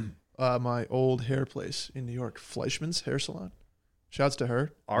from my old hair place in New York, Fleischman's Hair Salon. Shouts to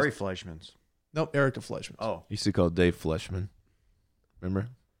her. Ari Fleischman's. No, Erica Fleischman. Oh, Used to call Dave Fleshman. Remember?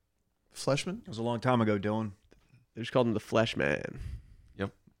 Fleischman? it was a long time ago, Dylan. They just called him the Flesh Man.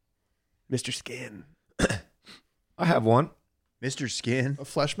 Yep. Mr. Skin. I have one. Mr. Skin. A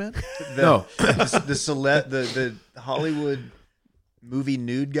Fleischman? No. the Hollywood movie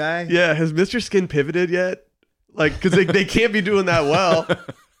nude guy. Yeah, has Mr. Skin pivoted yet? Like, because they can't be doing that well.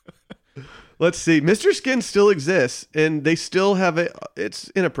 Let's see. Mr. Skin still exists, and they still have it. It's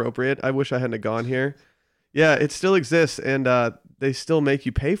inappropriate. I wish I hadn't have gone here. Yeah, it still exists, and they still make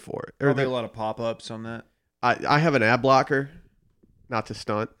you pay for it. Are there a lot of pop-ups on that? I have an ad blocker. Not to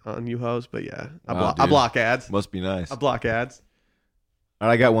stunt on you hoes, but yeah. Wow, I block ads. Must be nice. I block ads. All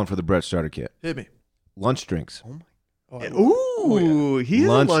right, I got one for the Brett starter kit. Hit me. Lunch drinks. Oh my. Ooh, he's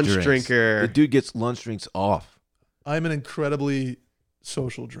a lunch drinks. drinker. The dude gets lunch drinks off. I'm an incredibly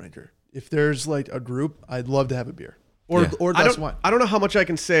social drinker. If there's like a group, I'd love to have a beer or Yeah. or I glass don't, of wine. I don't know how much I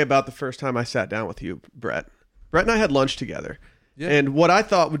can say about the first time I sat down with you, Brett. Brett and I had lunch together. Yeah. And what I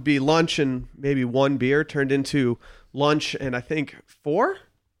thought would be lunch and maybe one beer turned into lunch and I think four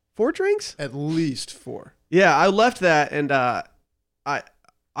drinks? At least 4. Yeah, I left that and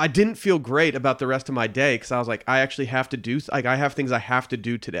I didn't feel great about the rest of my day because I was like, I actually have to do, like, I have things I have to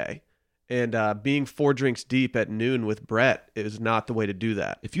do today. And being 4 drinks deep at noon with Brett is not the way to do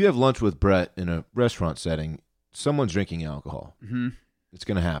that. If you have lunch with Brett in a restaurant setting, someone's drinking alcohol. Mm-hmm. It's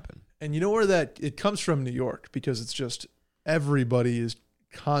going to happen. And you know where that it comes from? New York, because it's just everybody is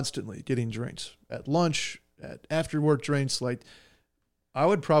constantly getting drinks at lunch, at after work drinks. Like I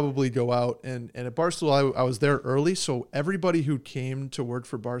would probably go out and at Barstool, I was there early. So everybody who came to work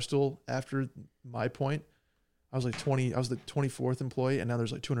for Barstool after my point, I was like 20, I was the 24th employee and now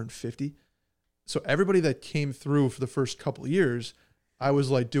there's like 250. So everybody that came through for the first couple of years, I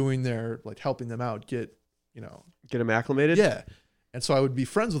was like doing their, like helping them out, get Get him acclimated? yeah. And so I would be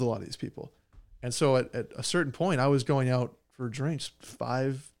friends with a lot of these people. And so at a certain point, I was going out for drinks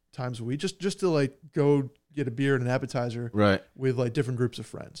 5 times a week, just to like go get a beer and an appetizer Right. with like different groups of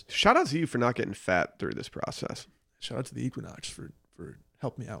friends. Shout out to you for not getting fat through this process. Shout out to the Equinox for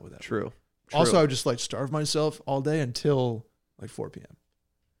helping me out with that. True. Also, I would just like starve myself all day until like 4 p.m.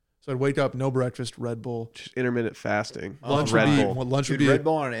 So I'd wake up, no breakfast, Red Bull. Just intermittent fasting. Lunch Red would be, Bull. well, lunch would Dude, be, Red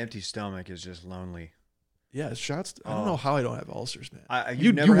Bull on an empty stomach is just lonely. yeah, shots. I don't Oh. know how I don't have ulcers, man. You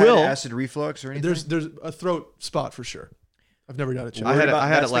You've never had will. acid reflux or anything? There's a throat spot for sure. I've never got it checked. I had it, about- I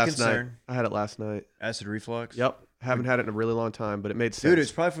had it that's the last night. concern. I had it last night. acid reflux? Yep. Haven't had it in a really long time, but it made sense. Dude,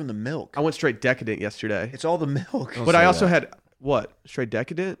 it's probably from the milk. I went straight decadent yesterday. It's all the milk. Don't But I say also that. had, what? Straight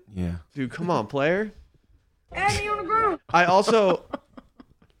decadent? Yeah. Dude, come on, player. I also,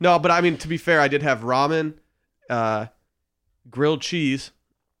 no, but I mean, to be fair, I did have ramen, grilled cheese,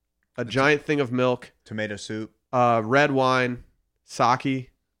 a giant thing of milk, Tomato soup. red wine, sake.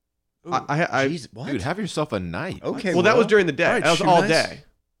 Ooh. I Jeez, what? Dude, have yourself a night. okay. well, that was during the day. All right, that was shoot all nice. day.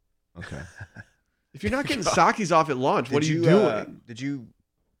 Okay. If you're not getting sakis off at lunch, what are you Did doing? Did you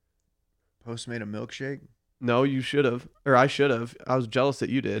Postmate a milkshake No, you should have, or I should have. I was jealous that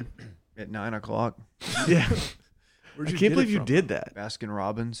you did. at 9 o'clock? Yeah, Where'd I you can't get it believe you from? did that. Baskin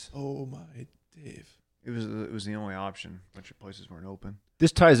Robbins. Oh my Dave. It was the only option. A bunch of places weren't open.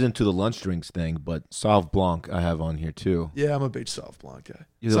 This ties into the lunch drinks thing, but Sauv Blanc I have on here too. Yeah, I'm a big Sauv Blanc guy.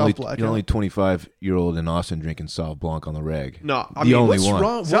 You're Sauv only, Blanc. you're only 25-year-old in Austin drinking Sauv Blanc on the reg. No, I The mean, only What's one.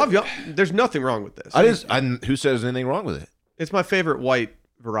 wrong? Salvia, there's nothing wrong with this. Who says anything wrong with it? It's my favorite white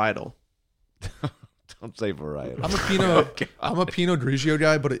varietal. Don't say variety. I'm a Pinot. I'm a Pinot Grigio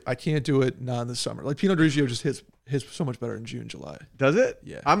guy, but I can't do it not in the summer. Like Pinot Grigio just hits so much better in June, July. Does it?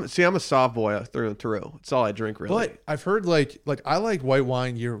 Yeah. I'm a soft boy through and through. It's all I drink, really. But I've heard like I like white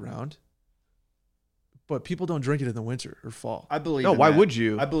wine year round, but people don't drink it in the winter or fall. I believe. No, in why that. would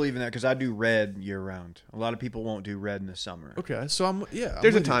you? I believe in that because I do red year round. A lot of people won't do red in the summer. Okay, so I'm There's a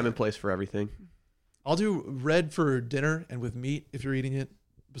with you. time and place for everything. I'll do red for dinner and with meat if you're eating it,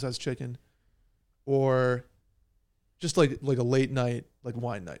 besides chicken, or just like a late night, like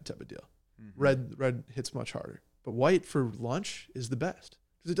wine night type of deal. Mhm. Red hits much harder, but white for lunch is the best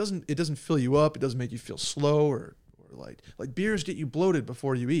because it doesn't fill you up. It doesn't make you feel slow or like beers get you bloated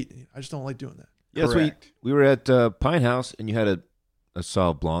before you eat. I just don't like doing that. Yeah, so Correct. we were at Pine House, and you had a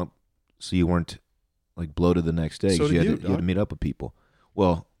Sauv Blanc, so you weren't like bloated the next day. So 'cause did you you, had to dog. meet up with people.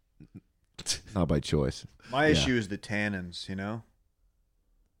 Well, not by choice. My Yeah. issue is the tannins. You know,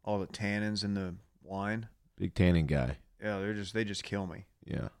 all the tannins in the wine. Big tanning guy. Yeah, they just kill me.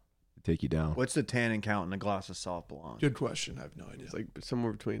 Yeah, they take you down. What's the tannin count in a glass of Sauv Blanc? Good question. I have no idea. It's like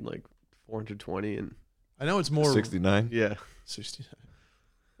somewhere between like 420 and I know it's more 69. yeah. 60.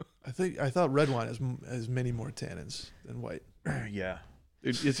 I thought red wine has many more tannins than white. Yeah,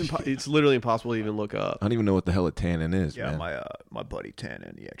 It's it's literally impossible to even look I up. don't even know what the hell a tannin is, yeah. man. My buddy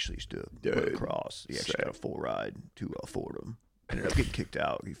Tannin, he actually used to Dude, put across. He actually sick. got a full ride to Fordham. Ended up getting kicked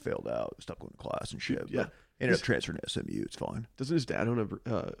out. He failed out. Stopped going to class and shit. Yeah. But ended up transferring to SMU. It's fine. Doesn't his dad own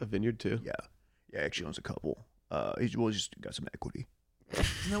a vineyard too? Yeah. Yeah, actually owns a couple. He's just got some equity.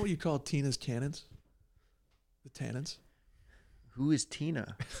 Isn't that what you call Tina's cannons? The tannins? Who is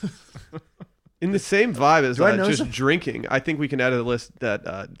Tina? In the same vibe as Do I know just some- drinking, I think we can add to the list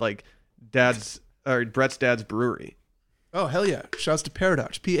that like Brett's dad's brewery. Oh, hell yeah. Shouts to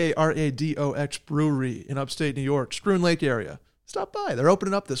Paradox, Paradox Brewery in upstate New York, Spruan Lake area. Stop by. They're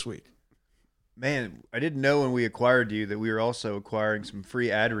opening up this week. Man, I didn't know when we acquired you that we were also acquiring some free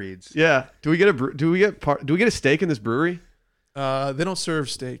ad reads. Yeah. Do we get a stake in this brewery? They don't serve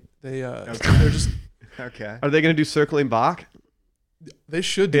steak. They're just Okay. Are they going to do circling Bach? they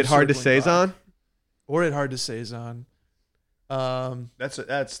should do It hard to circling saison? back. Or it hard to saison.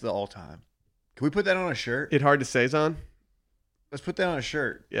 That's the all time. Can we put that on a shirt? It hard to saison? Let's put that on a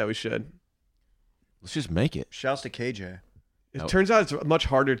shirt. Yeah, we should. Let's just make it. Shouts to KJ. It Oh. turns out it's much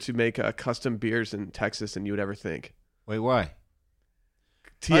harder to make custom beers in Texas than you would ever think. Wait, why?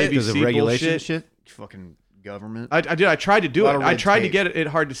 TABC Because of regulation bullshit. shit? Fucking government. I did. I tried to do Lot it. of I red tried to tape. get it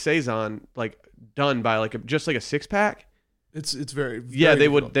hard to saison like done by like just like a 6-pack. It's very, Yeah, very they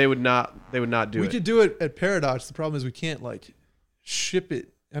would difficult. not do We it. could do it at Paradox. The problem is we can't like ship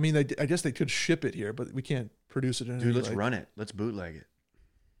it. I mean, I guess they could ship it here, but we can't produce it in Dude, any, let's like, run it. Let's bootleg it.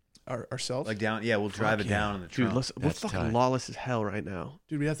 Ourselves. Like down. Yeah, we'll drive it yeah. down in the Dude, trunk. we're That's fucking tight. lawless as hell right now.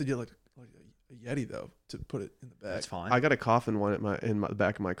 Dude, we have to get like a Yeti though to put it in the bag. That's fine. I got a coffin one in the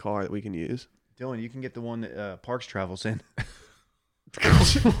back of my car that we can use. Dylan, you can get the one that Parks travels in.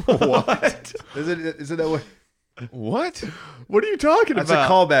 What? Is it that way? What? What are you talking That's about?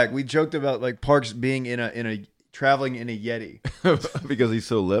 a callback. We joked about like Parks being in a traveling in a Yeti. Because he's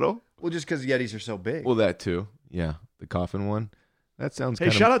so little? Well, just because Yetis are so big. Well, that too. Yeah, the coffin one. That sounds Hey,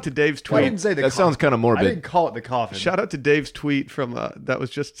 kind shout out to Dave's Well, I tweet. didn't say the. That sounds kind of I morbid. didn't call it the coffin. Shout out to Dave's tweet from that was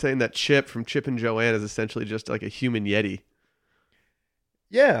just saying that Chip from Chip and Joanne is essentially just like a human Yeti.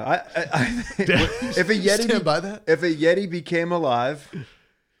 Yeah, if a Stand Yeti by that. if a Yeti became alive,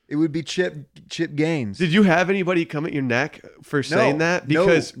 it would be Chip Gaines. Did you have anybody come at your neck for saying that? no,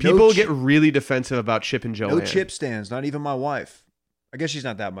 Because no people Chip- get really defensive about Chip and Joanne. No chip stands, not even my wife. I guess she's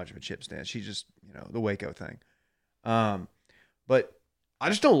not that much of a chip stand. She's just, the Waco thing. But I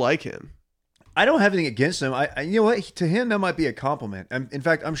just don't like him. I don't have anything against him. I you know what? To him, that might be a compliment. In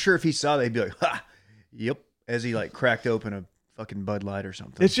fact, I'm sure if he saw that, he'd be like, "Ha, yep," as he like cracked open a fucking Bud Light or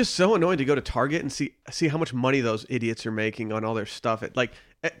something. It's just so annoying to go to Target and see how much money those idiots are making on all their stuff.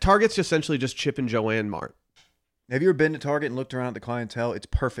 Target's essentially just Chip and Joanne Mart. Have you ever been to Target and looked around at the clientele? It's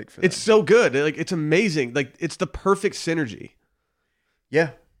perfect for them. It's so good. Like it's amazing. Like it's the perfect synergy.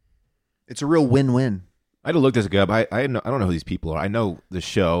 Yeah, it's a real win-win. I had to look this guy up. I don't know who these people are. I know the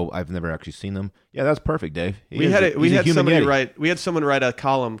show. I've never actually seen them. Yeah, that's perfect, Dave. We had human somebody Yeti. we had someone write a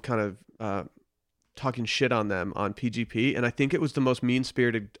column kind of talking shit on them on PGP, and I think it was the most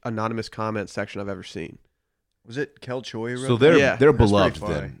mean-spirited anonymous comment section I've ever seen. Was it Kel Choi? who wrote So that? Yeah. they're That's pretty beloved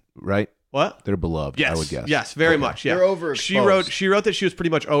funny. then, right? What? They're beloved. Yes. I would guess. Yes, very Okay. much. Yeah. They're overexposed. She wrote that she was pretty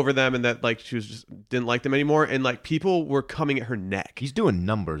much over them and that like she was just didn't like them anymore, and like people were coming at her neck. He's doing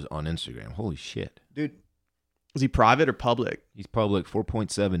numbers on Instagram. Holy shit. Dude, Was he private or public? He's public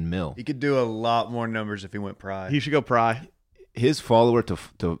 4.7 mil. he could do a lot more numbers if he went pride. He should go pry. His follower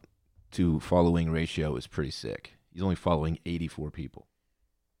to following ratio is pretty sick. He's only following 84 people.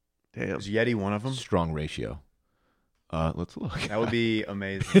 Damn. Is Yeti one of them? Strong ratio. Let's look. That would be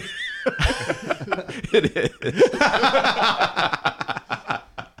amazing. It is.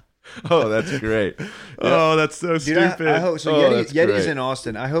 Oh, that's great. Oh, that's so Dude, stupid. I hope so. Oh, Yeti's that's great. in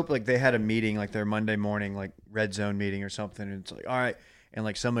Austin. I hope like they had a meeting, like their Monday morning, like red zone meeting or something. And it's like, all right, and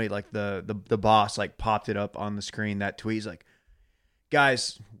like somebody like the boss like popped it up on the screen. That tweet. He's like,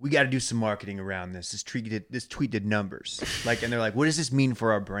 guys, we got to do some marketing around this. This tweet did numbers. Like, and they're like, what does this mean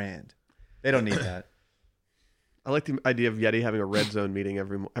for our brand? They don't need that. I like the idea of Yeti having a red zone meeting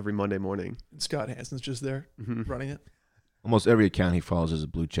every Monday morning. And Scott Hansen's just there running it. Almost every account he follows is a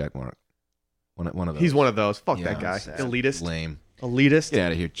blue check mark. One of those. He's one of those. Fuck Yeah, that guy. sad. Elitist. Lame. Elitist. Get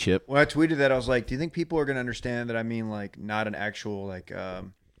out of here, Chip. When I tweeted that, I was like, do you think people are gonna understand that I mean like not an actual like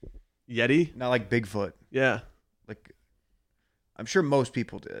Yeti. not like Bigfoot? Yeah. Like, I'm sure most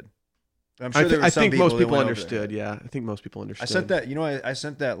people did. I'm sure there were I some think most that people went over understood. their head. Yeah, I think most people understood. I sent that. You know, I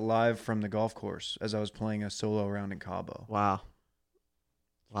sent that live from the golf course as I was playing a solo round in Cabo. Wow.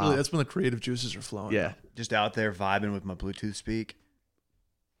 Wow. Really, that's when the creative juices are flowing. Yeah. Just out there vibing with my Bluetooth speak.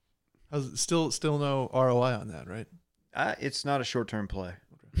 Still no ROI on that, right? It's not a short-term play.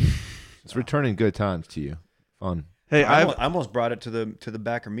 It's returning good times to you. Fun. Hey, I I've almost brought it to the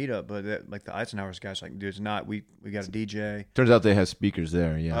backer meetup, but like the Eisenhower's guys like, dude, it's not. We got a DJ. Turns out they have speakers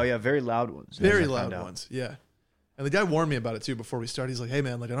there. Yeah. Oh yeah, very loud ones. Very as I loud found out. ones. Yeah. And the guy warned me about it too before we started. He's like, "Hey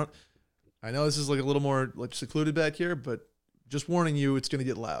man, like I know this is like a little more like secluded back here, but just warning you, it's gonna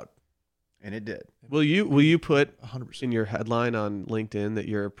get loud." And it did. Will you put 100%. in your headline on LinkedIn that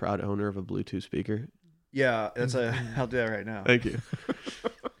you're a proud owner of a Bluetooth speaker? Yeah, I'll do that right now. Thank you.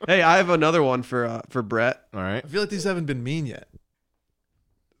 Hey, I have another one for Brett. All right. I feel like these haven't been mean yet.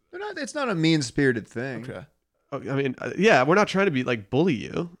 It's not a mean-spirited thing. Okay. I mean, yeah, we're not trying to be like bully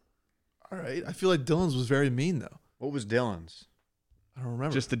you. All right. I feel like Dylan's was very mean though. What was Dylan's? I don't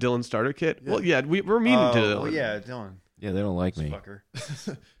remember. Just the Dylan starter kit. Yeah. Well, yeah, we're mean to Dylan. Oh, yeah, Dylan. Yeah, they don't like me.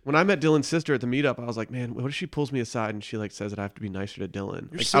 Fucker. When I met Dylan's sister at the meetup, I was like, man, what if she pulls me aside and she like says that I have to be nicer to Dylan?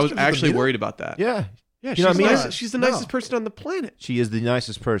 Your Like, sister I was was at the actually meetup? worried about that. Yeah. Yeah, You she's, know what I mean? nice, she's the nicest person on the planet. She is the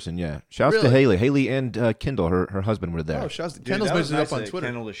nicest person, yeah. Shouts to Really? Haley. Haley and Kendall, her husband, were there. Oh, shouts to Dude, Kendall's that was mentioned nice up on of Twitter.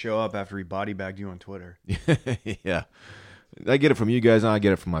 Kendall to show up after he body bagged you on Twitter. Yeah. I get it from you guys, and I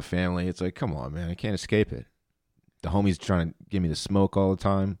get it from my family. It's like, come on, man. I can't escape it. The homie's trying to give me the smoke all the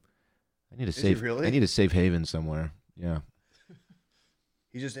time. I need a he safe really? I need a safe haven somewhere. Yeah.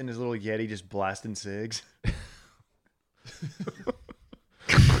 He's just in his little Yeti just blasting cigs.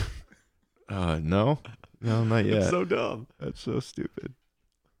 No, not yet. It's so dumb. That's so stupid.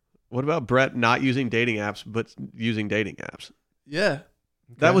 What about Brett not using dating apps but using dating apps? Yeah,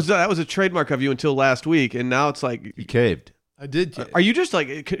 That was a trademark of you until last week, and now it's like, You caved. I did. are you just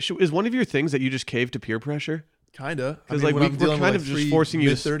like? Is one of your things that you just cave to peer pressure? Kinda? 'Cause, when like, I'm we're dealing kind with of just three forcing you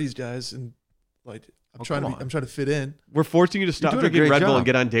to- mid-30s guys, and like I'm Oh, trying come on. I'm trying to fit in. We're forcing you to stop doing a drinking great Red Bull job. and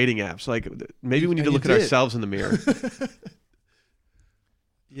get on dating apps. Like maybe we need And to you look at did. ourselves in the mirror.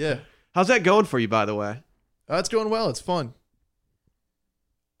 Yeah, How's that going for you, by the way? it's going well. It's fun.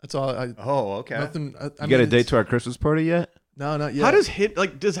 That's all. Oh, okay. Nothing. I You mean, got a date it's- to our Christmas party yet? No, not yet.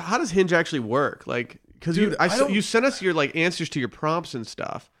 How does Hinge actually work? Like, because Dude, I don't- you sent us your like answers to your prompts and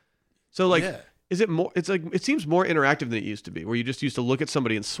stuff. So like, Yeah. is it more? It's like it seems more interactive than it used to be, where you just used to look at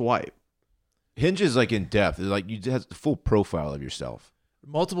somebody and swipe. Hinge is like in depth. It's like you have the full profile of yourself.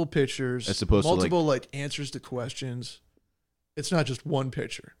 multiple pictures, As opposed to, multiple like answers to questions. It's not just one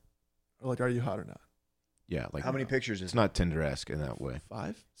picture. Or like, are you hot or not? Yeah, like How many pictures is It's not Tinder-esque in that way.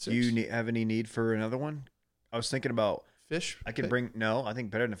 5, 6. Do you have any need for another one? I was thinking about fish? I could bring I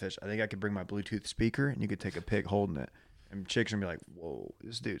think better than a fish. I think I could bring my Bluetooth speaker and you could take a pic holding it, and chicks are gonna be like, "Whoa,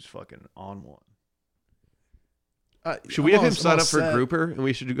 this dude's fucking on one." Should we have him sign up for Grouper and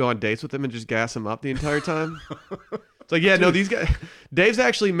we should go on dates with him and just gas him up the entire time? It's like, yeah, no, these guys. Dave's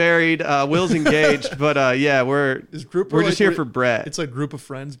actually married. Will's engaged, but yeah, we're Is Grouper just like here where for Brett. It's like group of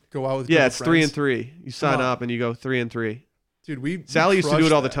friends go out with. Yeah, group it's of 3 and friends. 3. You sign on. up and you go 3 and 3. Dude, we Sally used to do it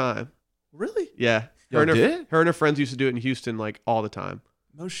crushed all the that. time. Really? Yeah, Y'all did? her and her friends used to do it in Houston like all the time.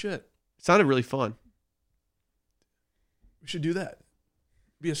 No shit. It sounded really fun. We should do that.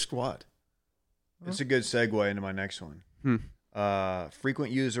 Be a squad. It's a good segue into my next one.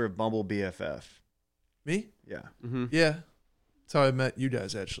 Frequent user of Bumble BFF. Me? Yeah. Mm-hmm. Yeah. That's how I met you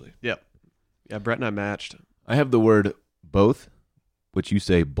guys, actually. Yep. Yeah, Brett and I matched. I have the word both, which you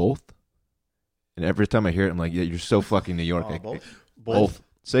say both. And every time I hear it, I'm like, yeah, you're so fucking New York. Oh, I- both? Both.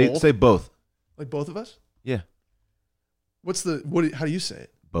 Say Both? both. Like both of us? Yeah. How do you say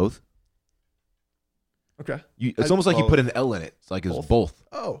it? Both. Okay. It's almost like you put an L in it. It's like it's Both. both.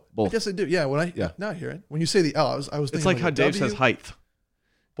 Oh, Both. I guess I do. Yeah. Now I hear it. When you say the L, I was thinking It's like how a Dave W. says height.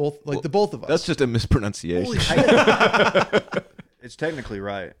 Both, like Well, the both of us. That's just a mispronunciation. Holy shit. It's technically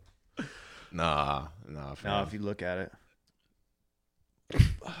right. Nah. Now, fam. if you look at it.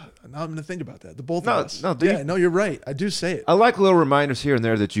 Now I'm going to think about that. The both No, of us. no, dude. Yeah, no, you're right. I do say it. I like little reminders here and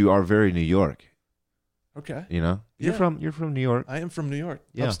there that you are very New York. Okay. You know, Yeah. you're from New York, I am from New York.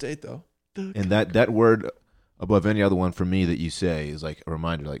 Yeah. Upstate, though. and that word above any other one for me that you say is like a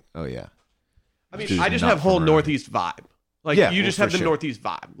reminder. Like, oh yeah. I mean, This I is just not have whole from around. Northeast vibe. Like Yeah, you well, just for have the sure. Northeast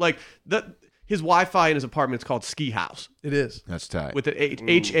vibe. Like his Wi-Fi in his apartment is called Ski House It is. That's tight. with an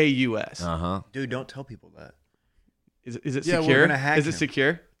Haus. Uh-huh. Dude, don't tell people that. Is it Yeah, we're secure? gonna hack Is it him.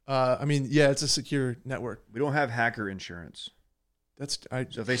 secure? I mean, yeah, it's a secure network. We don't have hacker insurance. So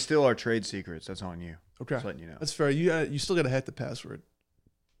So if they steal our trade secrets, that's on you. okay. Just letting you know. That's fair. You still got to hack the password.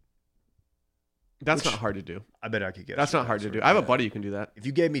 That's Which- not hard to do. I bet I could guess. That's your not hard to password. do. I have a buddy who can do that. If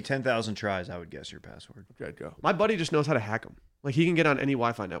you gave me 10,000 tries, I would guess your password. Okay, go. My buddy just knows how to hack them. Like he can get on any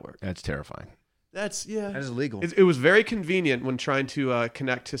Wi-Fi network. That's terrifying. That's That is illegal. It was very convenient when trying to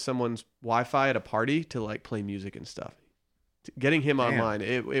connect to someone's Wi-Fi at a party to like play music and stuff. Getting him Damn. online,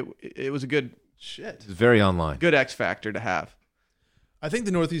 it was a good shit. It's very online. X factor to have. I think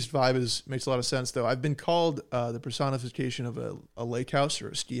the Northeast vibe makes a lot of sense, though. I've been called the personification of a lake house or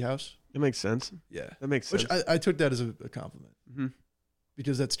a ski house. It makes sense. Yeah. That makes sense. Which I took that as a compliment hmm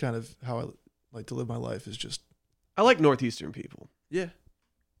because that's kind of how I like to live my life is just, I like Northeastern people. yeah.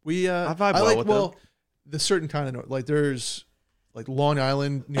 We, I vibe well with them. the certain kind of, like there's like Long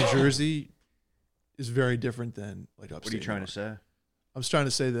Island, New Jersey, is very different than like upstate. What are you trying New to York. say? I'm trying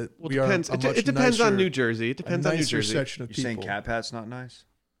to say that Well, we depends. are a much It depends on nicer- New Jersey. It depends a on New nicer Jersey. section of You people. saying Cat Pat's not nice?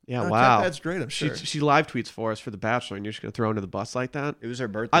 Yeah, No, wow. Cat Pat's great, I'm sure. She live tweets for us for The Bachelor, and you're just gonna throw her under the bus like that. It was her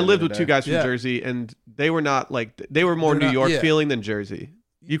birthday. I lived the with other two day. guys from Yeah. Jersey, and they were not like they were more They're New not- York yeah. feeling than Jersey.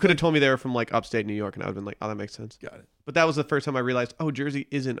 You could have told me they were from like upstate New York, and I would have been like, "Oh, that makes sense." Got it. But that was the first time I realized, oh, Jersey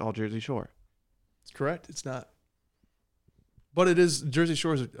isn't all Jersey Shore. It's correct. It's not. But it is. Jersey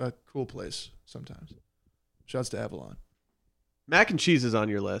Shore is a cool place sometimes. Shouts to Avalon. Mac and cheese is on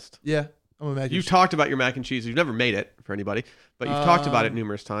your list. Yeah, I'm a You've talked about your mac and cheese. You've never made it for anybody, but you've talked about it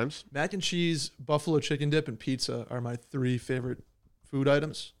numerous times. Mac and cheese, buffalo chicken dip, and pizza are my 3 favorite food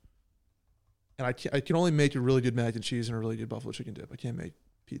items. And I can only make a really good mac and cheese and a really good buffalo chicken dip. I can't make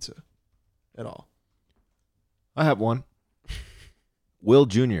pizza at all. I have one. Will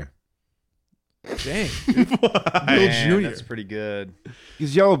Jr. Dang. Man, Jr. That's pretty good.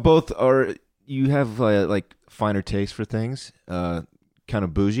 Because y'all both are, you have like finer taste for things, kind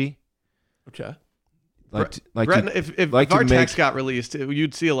of bougie. Okay. Brett, if like to Vartex make- got released,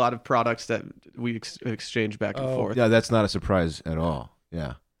 you'd see a lot of products that we exchange back and Oh. forth. Yeah, that's not a surprise at all.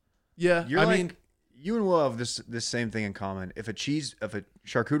 Yeah. Yeah, You're I like, mean, you and Will have this same thing in common. If a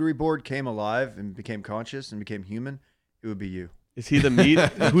charcuterie board came alive and became conscious and became human, it would be you. Is he the meat?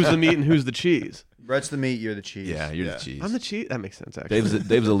 Who's the meat and who's the cheese? Brett's the meat, you're the cheese. Yeah, you're Yeah. the cheese. I'm the cheese. That makes sense, actually.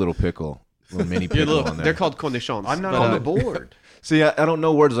 Dave's a little pickle, little mini You're a pickle little- on there. they're called cornichons. I'm not but, on the board. See, I don't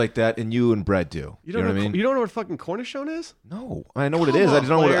know words like that, and you and Brett do. You don't know what I mean? You don't know what fucking cornichon is? No, I know what it Come is. I on, just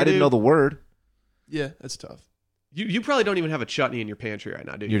don't know. player, I didn't know dude. the word. yeah, that's tough. You probably don't even have a chutney in your pantry right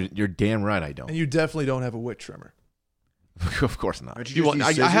now, do you? You're damn right. I don't. And you definitely don't have a wick trimmer. Of course not. Aren't You just want,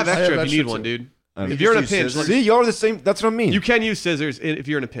 use I have scissors? extra I have if you need extra one, too. dude. Um, If you're in a use pinch, scissors? See, y'all are the same. That's what I mean. you can use scissors if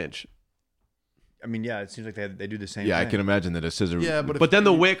you're in a pinch. I mean, yeah, it seems like they do the same yeah, thing. I can imagine that a scissor. Yeah, but But then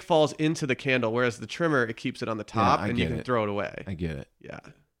the wick falls into the candle, whereas the trimmer, it keeps it on the top, I and you get can it. throw it away. I get it. Yeah,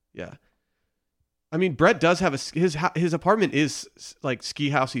 yeah. I mean, Brett does have his apartment is like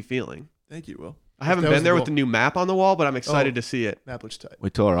ski housey feeling. Thank you, Will. I haven't That was been there the with the new map on the wall, but I'm excited Oh. to see it. Map looks tight.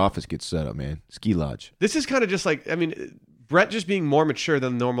 Wait till our office gets set up, man. Ski lodge. This is kind of just like, I mean, Brett just being more mature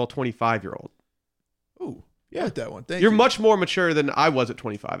than the normal 25-year-old. Ooh, yeah, like that one. Thank You're you. much more mature than I was at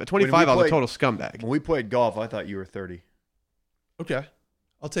 25. At 25, I was a played- total scumbag. When we played golf, I thought you wwere 30. Okay,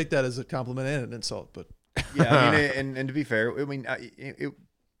 I'll take that as a compliment and an insult, but Yeah, I mean, and to be fair, I mean,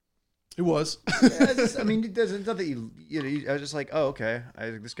 it was. I mean, it doesn't. It's not that I was just like, oh, okay.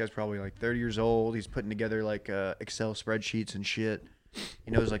 This guy's probably like 30 years old. He's putting together like Excel spreadsheets and shit.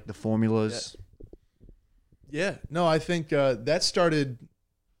 He knows like the formulas. Yeah, no, I think that started.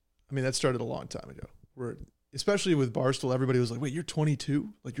 I mean, that started a long time ago. Where, especially with Barstool, everybody was like, "Wait, you're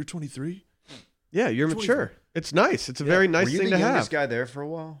 22? Like you're 23?" Yeah, you're 24. mature. It's nice. It's a Yeah. very Were nice you thing the to youngest have. guy there for a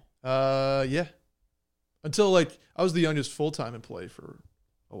while? Yeah. Until like I was the youngest full-time employee for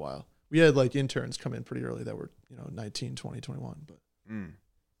a while. We had like interns come in pretty early that were 19, 20, 21, but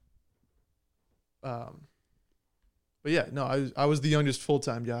but yeah, no, I was the youngest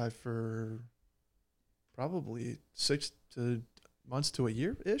full-time guy for probably 6 months to a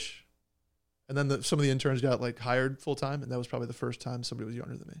year ish. And then some of the interns got like hired full-time, and that was probably the first time somebody was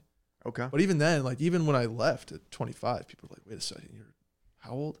younger than me. Okay. But even then, like even when I left at 25, people were like, "Wait a second, you're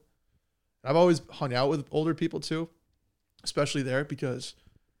how old?" And I've always hung out with older people too, especially there because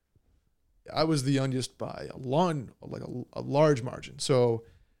I was the youngest by a large margin. So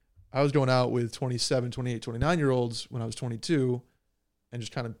I was going out with 27, 28, 29-year-olds when I was 22 and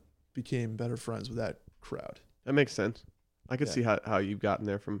just kind of became better friends with that crowd. That makes sense. I could Yeah. see how you've gotten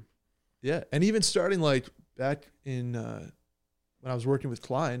there from. Yeah. And even starting like back in when I was working with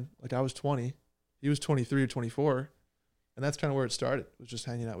Klein, like I was 20, he was 23 or 24. And that's kind of where it started, was just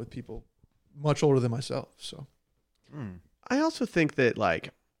hanging out with people much older than myself. So, I also think that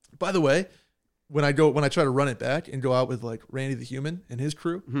like by the way, when I try to run it back and go out with like Randy the Human and his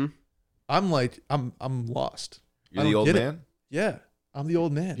crew, mhm. I'm like, I'm lost. You're I the don't old get it. man. Yeah. I'm the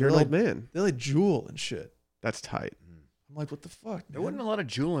old man. You're an They're old like, man. They like Jewel and shit. That's tight. I'm like, what the fuck? There man? wasn't a lot of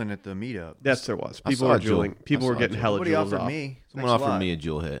jeweling at the meetup. Yes, there was. I People saw were a jewel. jeweling. People I were saw a getting jewel. hella Nobody jewels offered off. me. Someone Thanks a offered lot. me a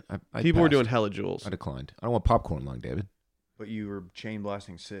jewel hit. I People were passed. doing hella jewels. I declined. I don't want popcorn long, David. But you were chain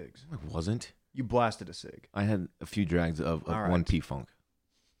blasting cigs. I wasn't. You blasted a cig. I had a few drags of All right. 1P funk.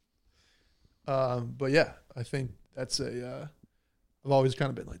 But yeah, I think that's I've always kind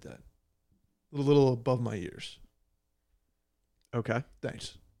of been like that. A little above my ears. Okay.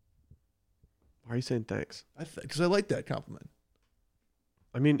 Thanks. Why are you saying thanks? Because I like that compliment.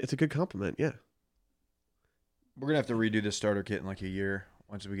 I mean, it's a good compliment. Yeah. We're gonna have to redo the starter kit in like a year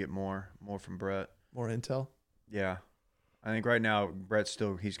once we get more from Brett. More intel. Yeah, I think right now Brett's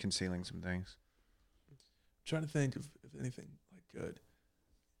he's concealing some things. trying to think of anything like good.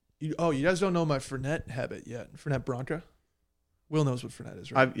 You guys don't know my Fernet habit yet. Fernet Branca. Will knows what Fernet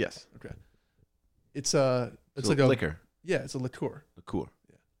is, right? Yes. Okay. It's like a liquor. Yeah, it's a liqueur Liqueur.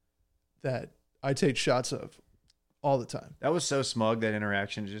 that I take shots of all the time. That was so smug, that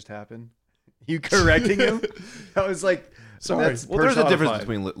interaction just happened. You correcting him? That was like, Sorry. that's Well, there's a difference personified.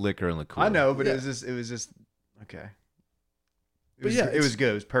 between liquor and liqueur. I know, but Yeah. it was just okay. But yeah, it was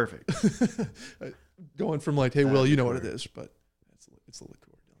good. It was perfect. Going from like, hey, Will, you know what it is, but it's a liqueur.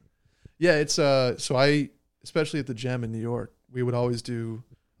 Yeah, it's so I, especially at the Gem in New York, we would always do,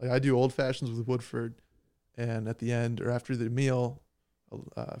 like, I do old fashions with Woodford, and at the end or after the meal,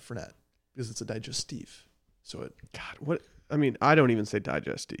 Fernet, because it's a digestif. So it, God, what? I mean, I don't even say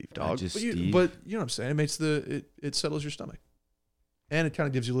digestive, dog. Just but you know what I'm saying. It makes it settles your stomach, and it kind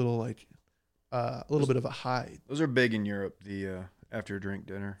of gives you a little like a little bit of a high. Those are big in Europe. The after drink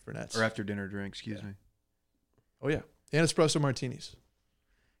dinner Fernets. or after dinner drink. Excuse Yeah. me. Oh yeah, and espresso martinis.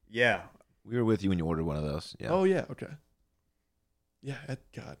 Yeah, We were with you when you ordered one of those. Yeah. Oh yeah, okay. Yeah,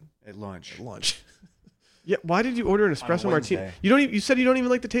 at lunch. lunch. Yeah, why did you order an espresso martini? Wednesday. You don't. You said you don't even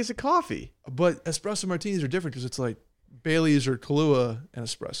like the taste of coffee. But espresso martinis are different because it's like Bailey's or Kahlua and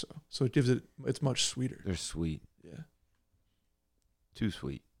espresso, so it gives it's much sweeter. They're sweet. Yeah, Too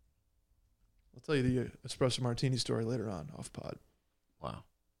sweet. I'll tell you the espresso martini story later on off pod. Wow.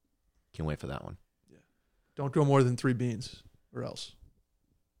 Can't wait for that one. Don't go more than 3 beans, or else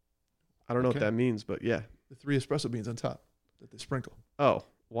I don't know Okay. what that means, but yeah. the 3 espresso beans on top that they sprinkle. Oh,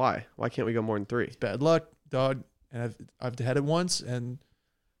 why? Why can't we go more than 3? It's bad luck, dog. And I've had it once, and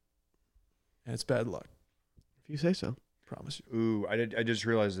it's bad luck. If you say so. Promise you. Ooh, I just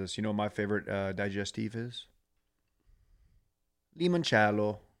realized this. You know what my favorite digestif is?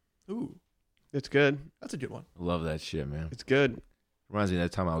 Limoncello. Ooh, It's good. that's a good one. I love that shit, man. It's good. Reminds me of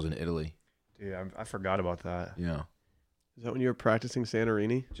that time I was in Italy. Dude, I forgot about that. Yeah. Is that when you were practicing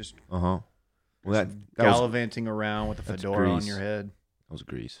Santorini? Just Uh huh. Well, that was gallivanting around with a that's fedora on Greece. your head. that was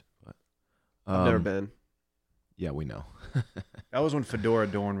Greece. But, I've never been. Yeah, we know. That was when Fedora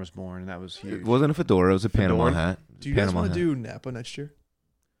Dorn was born, and that was It huge. wasn't a fedora. It was a Panama Fedora? hat. Do you guys Panama want to hat. do Napa next year?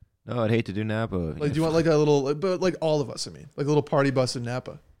 No, I'd hate to do Napa. Like, do you want like a little, but like all of us? I mean, like a little party bus in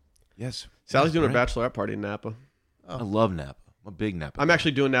Napa. Yes. Sally's doing a Right. bachelorette party in Napa. Oh. I love Napa. I'm a big Napa. I'm guy.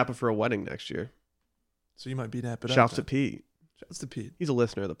 actually doing Napa for a wedding next year. So you might be Napa. Shouts to Pete. Shouts to Pete. He's a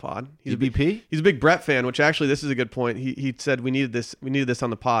listener of the pod. He's a big, DBP? he's a big Brett fan, which actually this is a good point. He said we needed this on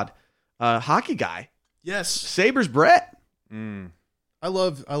the pod. Hockey guy. Yes, Sabres Brett. I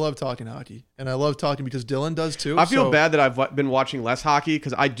love talking hockey, and I love talking because Dylan does too. I feel so- bad that I've been watching less hockey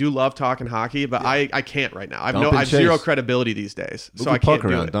because I do love talking hockey, but I can't right now. I Dump and have zero chase. credibility these days, Move so the I can't puck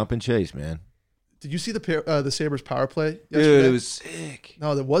do around. it. Dump and chase, man. Did you see the Sabres power play Dude, yesterday? it was sick.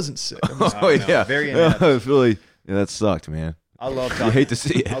 No, that wasn't sick. I'm just- Oh, no, yeah. very Yeah, inept. it's really, yeah, that sucked, man. I love You talking. hate to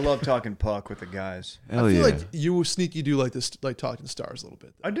see it. I love talking puck with the guys. Hell I feel yeah. like you sneaky do like this, like talking stars a little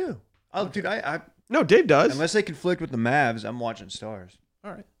bit. I do. Dude, I No, Dave does. unless they conflict with the Mavs, I'm watching Stars.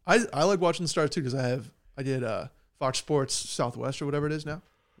 All right, I like watching the stars too because I did Fox Sports Southwest or whatever it is now,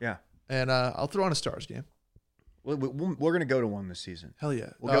 Yeah, and I'll throw on a Stars game. we're gonna go to one this season. Hell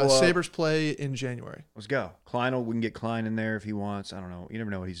yeah! We'll go, Sabres play in January. Let's go. We can get Klein in there if he wants. I don't know. You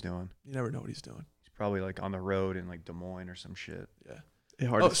never know what he's doing. You never know what he's doing. He's probably like on the road in like Des Moines or some shit. Yeah.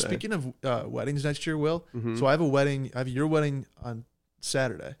 Hard Oh, to say. speaking of weddings next year, Will. Mhm. So I have a wedding. I have your wedding on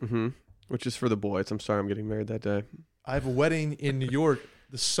Saturday. Which is for the boys. I'm sorry, I'm getting married that day. I have a wedding in New York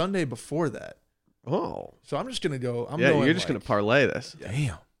the Sunday before that. Oh, So I'm just gonna go. you're just gonna parlay this.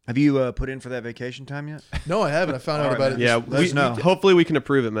 Damn. Have you put in for that vacation time yet? No, I haven't. I found All out right, about man. it. Yeah, Let us know. hopefully we can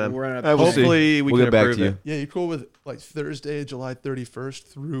approve it, man. We're on We'll see. Hopefully we We'll can get back approve to you. it. Yeah, you cool with like Thursday, July 31st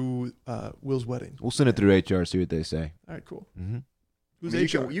through Will's wedding. We'll send it through HR, see what they say. All right, cool. Mm-hmm. Who's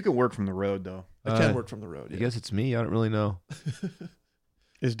you HR? can work from the road though. I can work from the road. I Yeah. guess it's me. I don't really know.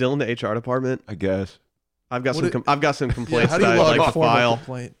 Is Dylan the HR department? I guess. I've got What some. it- I've got some Yeah, complaints how do that you I'd log like a to formal file.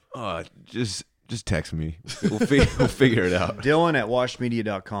 complaint? Just text me. We'll figure it out. Dylan at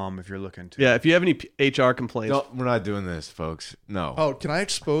washmedia.com if you're looking to. Yeah, if you have any HR complaints. We're not doing this, folks. No. Oh, can I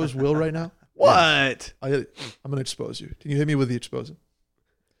expose Will right now? What? I'm gonna expose you. Can you hit me with the exposing?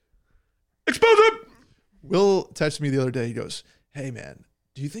 Expose him. Will texted me the other day. He goes, "Hey man,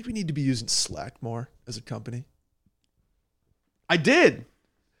 do you think we need to be using Slack more as a company?" I did.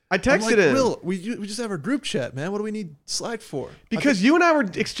 I I'm texted like, him. Will, we just have our group chat, man. What do we need Slack for? Because you and I were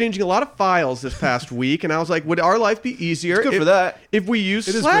exchanging a lot of files this past week, and I was like, would our life be easier It's good for that. if we use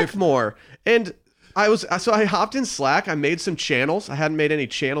It is Slack great for- more? And I hopped in Slack. I made some channels. I hadn't made any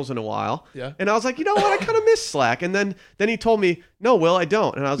channels in a while. Yeah. And I was like, you know what? I kind of miss Slack. And then he told me, no, Will, I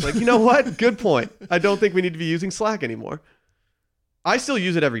don't. And I was like, you know what? Good point. I don't think we need to be using Slack anymore. I still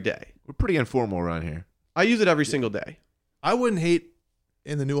use it every day. We're pretty informal around here. I use it every single day. I wouldn't hate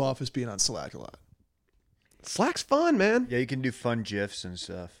in the new office being on Slack a lot. Slack's fun, man. Yeah, you can do fun GIFs and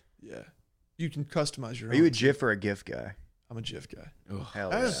stuff. Yeah. You can customize your Are own. you a GIF or a GIF guy? I'm a GIF guy. Oh,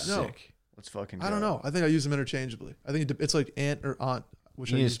 Hell I yeah. don't know. sick. Let's fucking I don't know. I think I use them interchangeably. I think it's like aunt or aunt,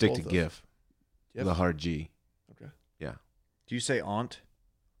 which You I need to use stick both to of. GIF. GIF? The hard G. Okay. Yeah. Do you say aunt?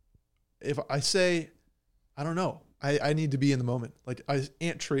 If I say, I don't know. I need to be in the moment. Like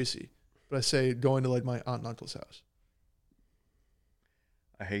Aunt Tracy, but I say going to like my aunt and uncle's house.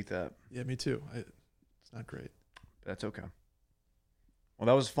 I hate that. Yeah, me too. It's not great. That's okay. Well,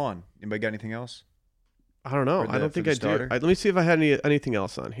 that was fun. Anybody got anything else? I don't know. For I don't for think the I do. starter? Let me see if I had anything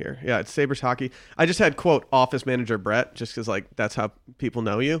else on here. Yeah, it's Sabres hockey. I just had, quote, office manager Brett, just because, like, that's how people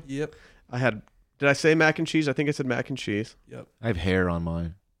know you. Yep. Did I say mac and cheese? I think I said mac and cheese. Yep. I have hair on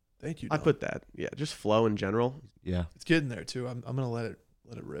mine. Thank you. I Dylan. put that. Yeah, just flow in general. Yeah. It's getting there too. I'm gonna let it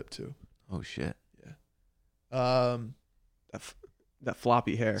rip too. Oh shit. That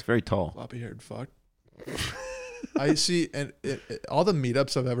floppy hair. It's very tall. Floppy haired fuck. I see, and all the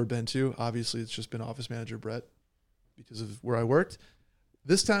meetups I've ever been to, obviously it's just been office manager Brett because of where I worked.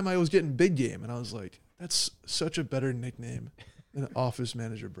 This time I was getting big game, and I was like, that's such a better nickname than office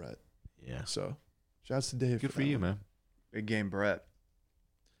manager Brett. Yeah. So, shouts to Dave. Good for that you, one. man. Big game Brett.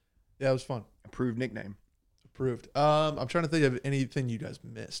 Yeah, it was fun. Approved nickname. Approved. I'm trying to think of anything you guys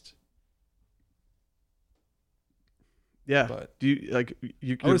missed, Yeah. but Do you like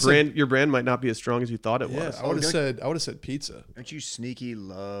your would've brand? Your brand might not be as strong as you thought it yeah, was. I would have said pizza. Don't you sneaky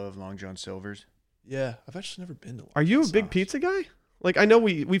love Long John Silver's? Yeah, I've actually never been to one. Are you a Sauce. big pizza guy? Like, I know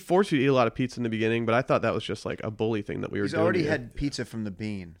we forced you to eat a lot of pizza in the beginning, but I thought that was just like a bully thing that we were He's doing. already here. had pizza from the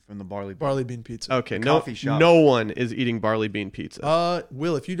bean, from the barley bean. barley bean pizza? Okay, the no, coffee shop. no one is eating barley bean pizza.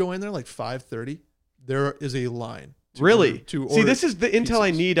 Will, if you go in there like 5:30, there is a line. Really? To See, order this is the intel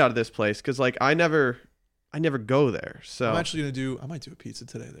I pizzas. need out of this place because, like, I never go there. So I'm actually I might do a pizza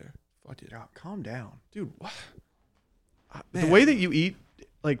today there. Fuck it, Oh, calm down. dude. What? the Man. way that you eat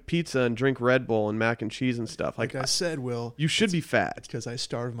like pizza and drink Red Bull and mac and cheese and stuff, Like I said, Will, you should be fat. it's because I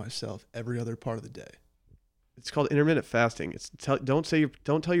starve myself every other part of the day. It's called intermittent fasting. Don't tell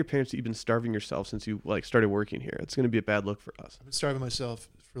your parents that you've been starving yourself since you like started working here. It's going to be a bad look for us. I've been starving myself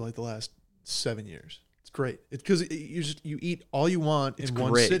for like the last 7 years. It's great. It's because you eat all you want It's in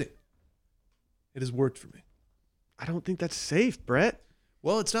one great. sitting. It has worked for me. I don't think that's safe, Brett.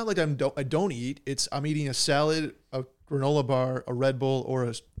 Well, it's not like I don't eat. I'm eating a salad, a granola bar, a Red Bull,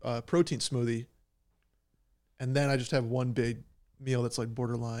 or a protein smoothie, and then I just have one big meal that's like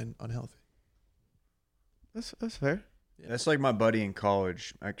borderline unhealthy. That's fair. That's like my buddy in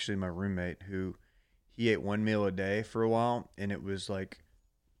college, actually my roommate, who he ate one meal a day for a while, and it was like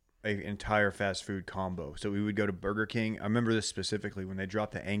an entire fast food combo. So we would go to Burger King. I remember this specifically when they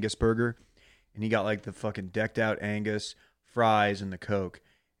dropped the Angus burger, and he got like the fucking decked out Angus, fries, and the Coke.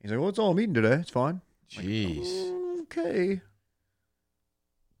 He's like, well, it's all I'm eating today. It's fine. Jeez. Okay.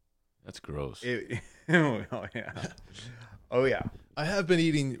 That's gross. Oh, yeah. Oh, yeah. I have been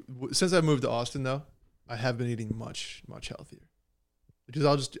eating since I moved to Austin, though. I have been eating much healthier because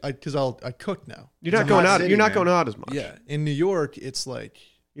I cook now. You're not a going hot out. city, You're not man. going out as much. Yeah, in New York, it's like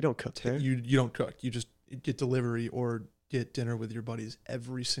You don't cook there. you don't cook. You just get delivery or get dinner with your buddies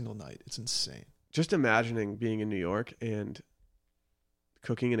every single night. It's insane. Just imagining being in New York and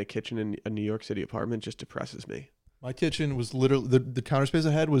cooking in a kitchen in a New York City apartment just depresses me. My kitchen was literally the counter space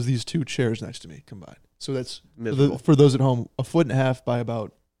I had was these two chairs next to me combined. So that's Miserable. for those at home, 1.5 feet by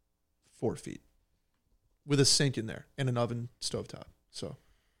about 4 feet, with a sink in there and an oven stovetop. So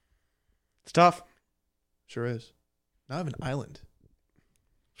It's tough. sure is. Now I have an island.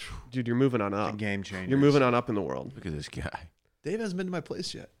 Dude, you're moving on It's a up. game changer. You're moving on up in the world. Look at this guy. Dave hasn't been to my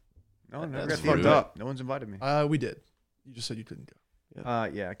place yet. No, never That's got the fucked invite. up. No one's invited me. We did. You just said you couldn't go.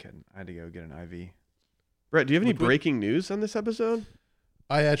 Yeah, I couldn't. I had to go get an IV. Brett, do you have any Would we- breaking news on this episode?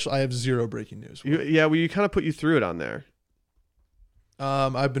 I have zero breaking news. You kind of put you through it on there.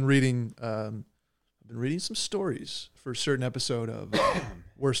 I've been reading some stories for a certain episode of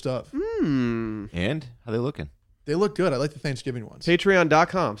Worst Of. And how they looking? They look good. I like the Thanksgiving ones.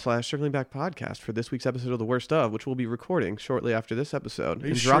 Patreon.com/Circling Back Podcast for this week's episode of The Worst Of, which we'll be recording shortly after this episode. Are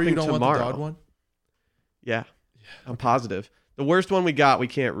you and sure you dropping don't tomorrow. want the dog one? Yeah, I'm positive. The worst one we got, we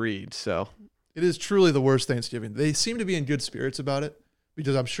can't read, so. It is truly the worst Thanksgiving. They seem to be in good spirits about it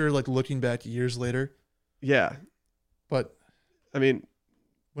because I'm sure, like looking back years later. Yeah, But I mean,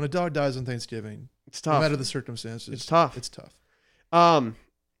 when a dog dies on Thanksgiving, It's No tough. matter the circumstances. It's tough. It's tough. I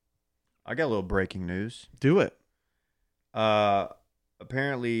got a little breaking news. Do it.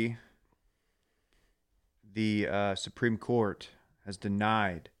 Apparently, the Supreme Court has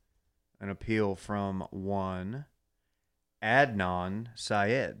denied an appeal from one Adnan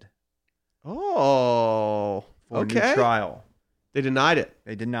Syed Oh, for a new okay. trial. They denied it.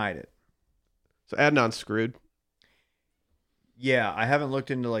 They denied it. So Adnan's screwed. Yeah, I haven't looked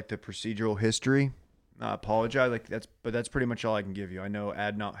into like the procedural history. I apologize. But that's pretty much all I can give you. I know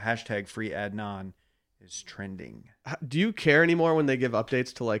Adnan #free Adnan is trending. Do you care anymore when they give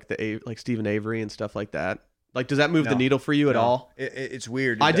updates to like like Stephen Avery and stuff like that? Like, does that move the No. needle for you at No. all? It's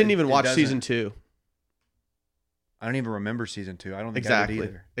weird. I didn't even watch doesn't. season 2. I don't even remember season 2. I don't think Exactly. I did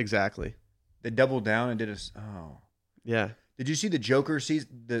either. Exactly. They doubled down and did oh. Yeah. Did you see the Joker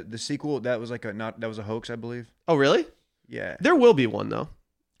season, the sequel? That was like that was a hoax, I believe. Oh, really? Yeah. There will be one though.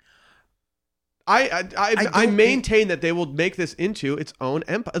 I maintain that they will make this into its own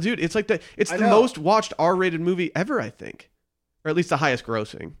empire, dude. It's like the most watched R-rated movie ever, I think, or at least the highest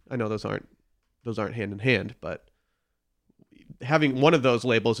grossing. I know those aren't hand in hand, but having one of those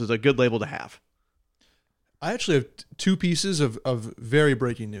labels is a good label to have. I actually have 2 pieces of very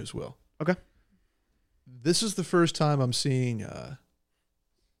breaking news, Will. Okay. This is the first time I'm seeing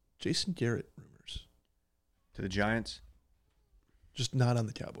Jason Garrett rumors. To the Giants. Just not on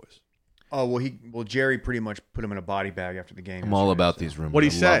the Cowboys. Oh well, Jerry pretty much put him in a body bag after the game. I'm all yesterday, about so. these rumors.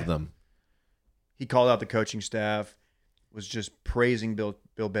 What'd he I say? love them. He called out the coaching staff, was just praising Bill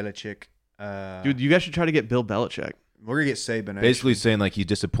Belichick. Dude, you guys should try to get Bill Belichick. We're gonna get Saban. Basically saying like he's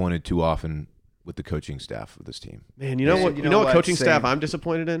disappointed too often with the coaching staff of this team. Man, you know Yeah, what? you You know know what what? coaching staff Same. I'm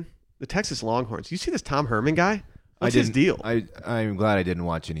disappointed in? The Texas Longhorns. You see this Tom Herman guy? What's I his didn't- deal? I'm glad I didn't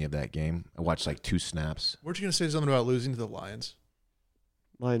watch any of that game. I watched like 2 snaps. Weren't you going to say something about losing to the Lions?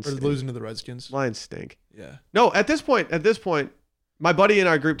 Lions Or stink. losing to the Redskins? Lions stink. Yeah. No, at this point, my buddy in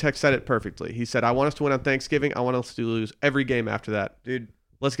our group text said it perfectly. He said, "I want us to win on Thanksgiving. I want us to lose every game after that. dude.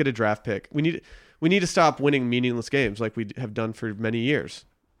 Let's get a draft pick. We need to stop winning meaningless games like we have done for many years.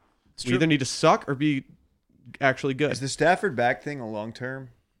 It's We true. either need to suck or be actually good." Is the Stafford back thing a long term?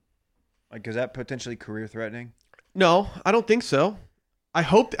 Like, is that potentially career threatening? No, I don't think so. I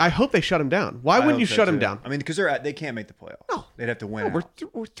hope they shut him down. Why I wouldn't you hope so, shut him too. down? I mean, because they can't make the playoffs. No. They'd have to win. No, out.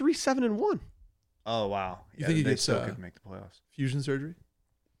 we're 3-7-1. Oh wow! You think he they gets, still could make the playoffs? Fusion surgery?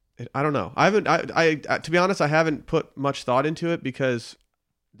 I don't know. I haven't. I to be honest, I haven't put much thought into it because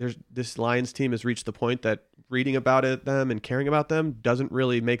this Lions team has reached the point that reading about them and caring about them doesn't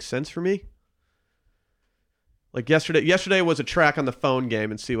really make sense for me. Like yesterday was a track on the phone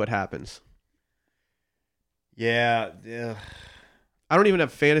game and see what happens. Yeah. I don't even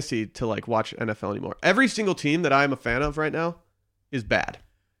have fantasy to like watch NFL anymore. Every single team that I'm a fan of right now is bad.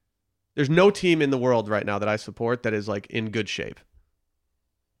 There's no team in the world right now that I support that is like in good shape.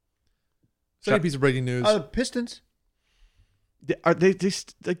 Second piece of breaking news. Pistons.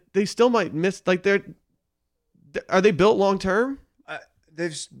 They still might miss like are they built long term? I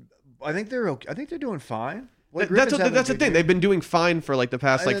think they're okay. I think they're doing fine. That's the thing. They've been doing fine for like the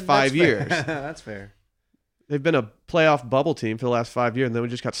past like 5 years. That's fair. They've been a playoff bubble team for the last 5 years, and then we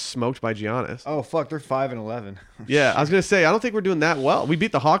just got smoked by Giannis. Oh fuck, they're 5-11. Yeah, I was gonna say I don't think we're doing that well. We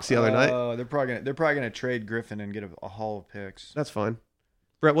beat the Hawks the other night. They're probably gonna trade Griffin and get a haul of picks. That's fine.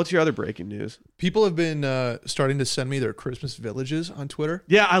 Brett, what's your other breaking news? People have been starting to send me their Christmas villages on Twitter,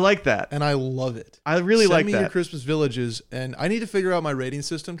 Yeah, I like that. and I love it. I really Send like me your that. Christmas villages, and I need to figure out my rating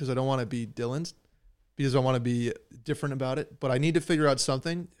system because I don't want to be Dylan's, because I want to be different about it. But I need to figure out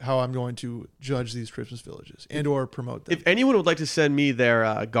something how I'm going to judge these Christmas villages and or promote them. If anyone would like to send me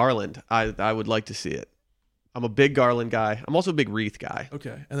their garland, I would like to see it. I'm a big garland guy. I'm also a big wreath guy.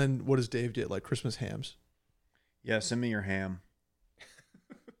 Okay, and then what does Dave get? Like Christmas hams? Yeah, send me your ham,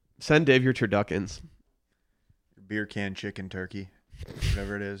 Send Dave your turduckens. your beer can, chicken, turkey,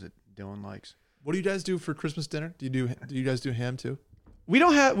 whatever it is that Dylan likes. What do you guys do for Christmas dinner? Do you guys do ham too? We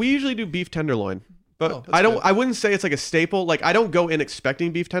usually do beef tenderloin, but Oh, that's good. I wouldn't say it's like a staple. Like I don't go in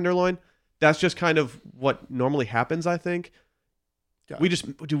expecting beef tenderloin. That's just kind of what normally happens, I think. Got We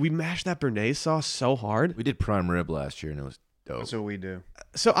it. we mash that béarnaise sauce so hard. We did prime rib last year and it was dope. That's what we do.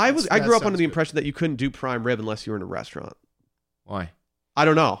 So I That grew up sounds under the good. impression that you couldn't do prime rib unless you were in a restaurant. Why? I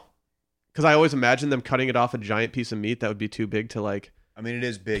don't know. Because I always imagined them cutting it off a giant piece of meat that would be too big to like. I mean, it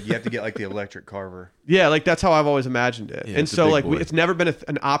is big. You have to get like the electric carver. Yeah, like that's how I've always imagined it. Yeah, and it's a so big like boy. it's never been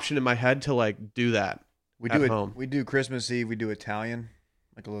an option in my head to like do that. We At do it. home. We do Christmas Eve. We do Italian,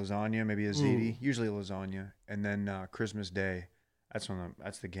 like a lasagna, maybe a ziti. Usually a lasagna, and then Christmas Day.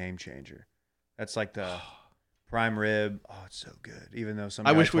 That's the game changer. That's like the prime rib. Oh, it's so good. Even though some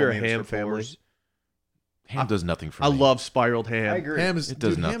I guy wish we told were me a it was ham for family. poors. Ham does nothing for I me. love spiraled ham. I agree. Ham is It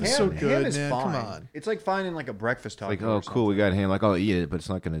does dude, ham nothing. is so Ham good, is man. fine. Come on. It's like finding like a breakfast taco. Like, or oh, cool, we something. got ham. Like, I'll eat it, but it's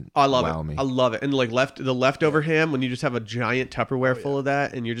not gonna. Oh, I love wow it. me. I love it. And like the leftover ham, when you just have a giant Tupperware full of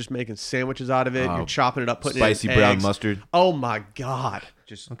that, and you're just making sandwiches out of it. Oh, You're chopping it up, putting Spicy it in brown eggs. mustard. Oh my god.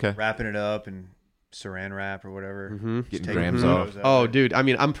 Just Okay. wrapping it up and saran wrap or whatever. Mm-hmm. Just Getting taking grams photos off. of Oh, it. dude. I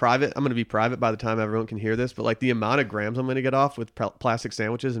mean, I'm private. I'm going to be private by the time everyone can hear this. But like the amount of grams I'm going to get off with plastic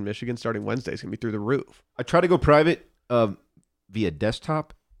sandwiches in Michigan starting Wednesday is going to be through the roof. I tried to go private via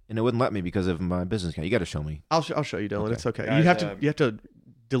desktop, and it wouldn't let me because of my business account. You got to show me. I'll show you, Dylan. Okay. It's okay. Guys, you have to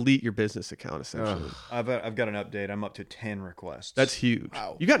delete your business account essentially. I've got an update. I'm up to 10 requests. That's huge.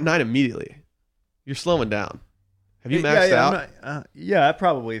 Wow. You got 9 immediately. You're slowing down. Have you Yeah, maxed yeah, out? I'm not- yeah, I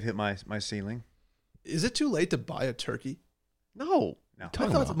probably have hit my ceiling. Is it too late to buy a turkey? No. No. I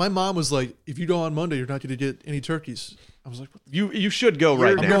Talking thought about? my mom was like, if you go on Monday, you're not going to get any turkeys. I was like, what the You should go right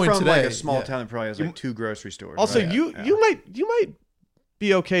You're, now. you're going from like today, a small yeah. town that probably has like 2 grocery stores. Also, right? you Yeah. you might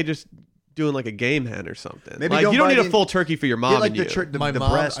be okay just doing like a game hen or something. Maybe Like don't you don't buy need a the- full turkey for your Get mom like and the, you. my the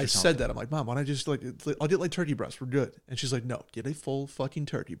mom, breast or I something. said that. I'm like, Mom, why don't I just I'll get like turkey breasts. We're good. And she's like, no, get a full fucking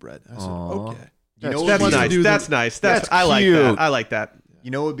turkey bread. I said, Aw. okay. You know That's what would be- nice. do That's the- nice. That's I like cute. that. I like that. You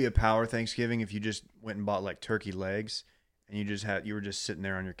know what would be a power Thanksgiving if you just went and bought like turkey legs and you were just sitting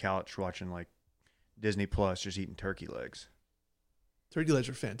there on your couch watching like Disney Plus just eating turkey legs. Turkey legs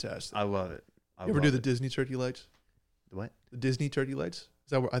are fantastic. I love it. You ever do the Disney turkey legs? The what? The Disney turkey legs?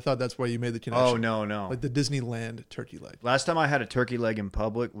 Is that where, I thought that's why you made the connection. Oh no. Like the Disneyland turkey leg. Last time I had a turkey leg in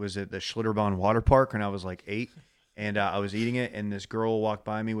public was at the Schlitterbahn Water Park when I was like 8, and I was eating it, and this girl walked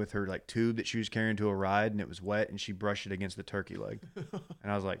by me with her like tube that she was carrying to a ride, and it was wet, and she brushed it against the turkey leg,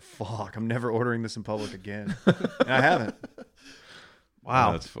 and I was like, "Fuck, I'm never ordering this in public again," and I haven't. Wow.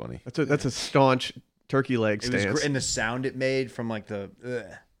 Oh, that's funny. That's a staunch turkey leg It was stance. and the sound it made from like the.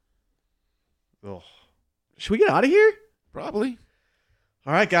 Ugh. Should we get out of here? Probably.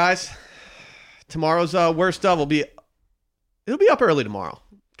 All right, guys. Tomorrow's worst of it'll be up early tomorrow.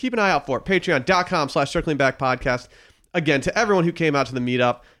 Keep an eye out for it. Patreon.com/circlingbackpodcast. Again, to everyone who came out to the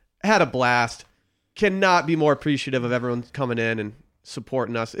meetup, had a blast. Cannot be more appreciative of everyone coming in and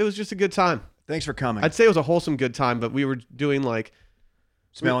supporting us. It was just a good time. Thanks for coming. I'd say it was a wholesome good time, but we were doing like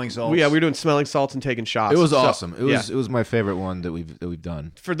Smelling salts. Yeah, we were doing smelling salts and taking shots. It was So, awesome. It was yeah. it was my favorite one that we've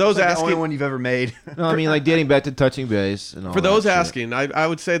done. For those It's like the only asking, one you've ever made. No, I mean like dating back to touching base and all for those that shit. asking, I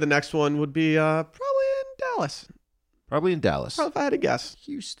would say the next one would be probably in Dallas. Probably in Dallas. Probably if I had to guess.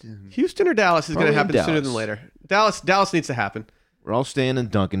 Houston. Houston or Dallas is going to Probably in happen sooner than Dallas. later. Dallas needs to happen. We're all staying in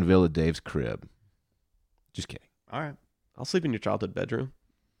Duncanville at Dave's crib. Just kidding. All right. I'll sleep in your childhood bedroom.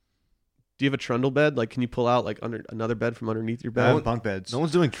 Do you have a trundle bed? Like, can you pull out like under another bed from underneath your I bed? have bunk beds. No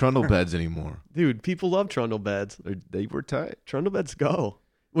one's doing trundle beds anymore. Dude, people love trundle beds. They were tight. Trundle beds go.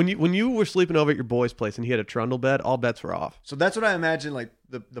 When you were sleeping over at your boy's place and he had a trundle bed, all bets were off. So that's what I imagine. Like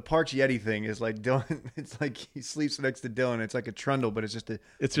the Parks Yeti thing is like Dylan. It's like he sleeps next to Dylan. It's like a trundle, but it's just a.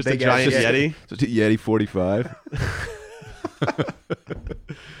 It's just a Big ass giant Yeti. Yeti. So Yeti 45.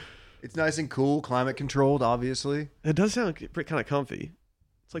 It's nice and cool, climate controlled, obviously. It does sound kind of comfy.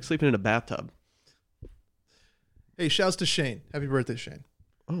 It's like sleeping in a bathtub. Hey, shouts to Shane. Happy birthday, Shane.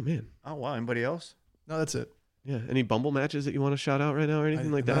 Oh man. Oh wow! Anybody else? No, that's it. Yeah. Any Bumble matches that you want to shout out right now or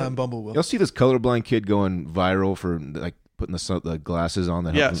anything like that? I'm Bumble will. Y'all see this colorblind kid going viral for like putting the glasses on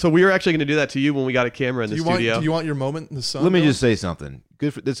that? Yeah. help him- So we were actually going to do that to you when we got a camera in Do the you want? studio. Do you want your moment in the sun? Let me though? just say something.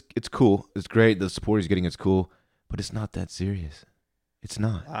 Good for this. It's cool. It's great. The support he's getting is cool, but it's not that serious. It's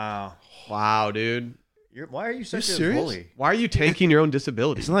not. Wow. Wow, dude. Why are you such a serious? bully? Why are you tanking your own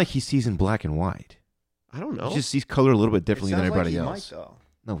disability? It's not like he sees in black and white. I don't know. He just sees color a little bit differently It than sounds everybody like he else. Might, though.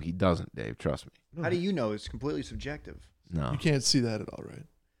 No, he doesn't, Dave. Trust me. How do you know? It's completely subjective. No. You can't see that at all, right?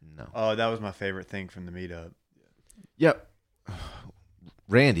 No. Oh, that was my favorite thing from the meetup. Yep.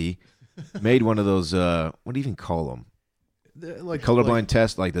 Randy made one of those. What do you even call them? Like Colorblind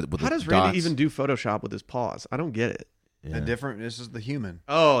test, like that. With How the does Randy dots. even do Photoshop with his paws? I don't get it. Yeah. A different. This is the human.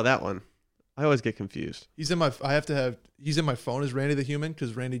 Oh, that one. I always get confused. He's in my. I have to have. He's in my phone as Randy the human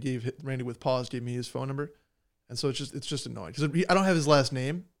because Randy with paws gave me his phone number, and so it's just annoying because I don't have his last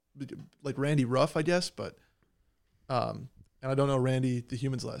name, like Randy Ruff, I guess, but and I don't know Randy the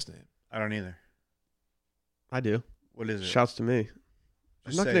human's last name. I don't either. I do. What is it? Shouts to me.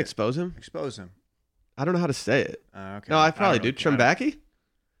 I'm Just not say going to it. expose him. Expose him. I don't know how to say it. Okay. No, I probably don't do. know. Trimbacki?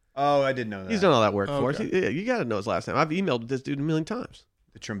 Oh, I didn't know that. He's done all that work for us. Okay. You got to know his last name. I've emailed this dude a million times.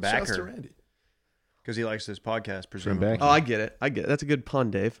 The Shouts to Trimbacker Randy. because he likes this podcast. Presumably. Trimbacker. Oh, I get it. That's a good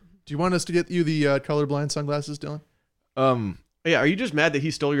pun, Dave. Do you want us to get you the colorblind sunglasses, Dylan? Yeah, are you just mad that he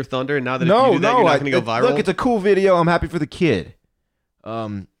stole your thunder and now that No, if you do that, no. you're not going to go viral? Look, it's a cool video. I'm happy for the kid.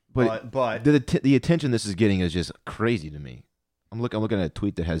 But the attention this is getting is just crazy to me. I'm looking at a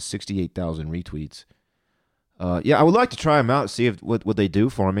tweet that has 68,000 retweets. Yeah, I would like to try them out, see what they do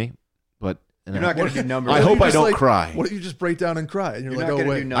for me. But you're not going to do numbers. I hope I don't cry. What if you just break down and cry? And you're like, oh,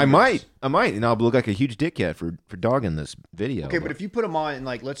 wait. I might, and I'll look like a huge dickhead for dogging this video. Okay, but if you put them on, and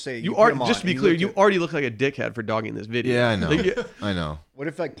like, let's say you are just to be clear, you already look like a dickhead for dogging this video. Yeah, I know. I know. What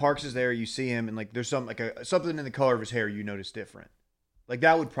if like Parks is there, you see him, and like there's something in the color of his hair you notice different? Like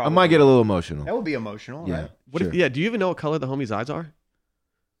that would probably. I might get a little emotional. That would be emotional. Yeah. Right? What if? Yeah. Do you even know what color the homie's eyes are?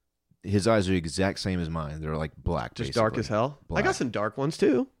 His eyes are the exact same as mine. They're like black. Just basically. dark as hell. Black. I got some dark ones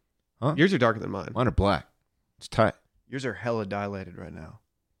too. Huh? Yours are darker than mine. Mine are black. It's tight. Yours are hella dilated right now.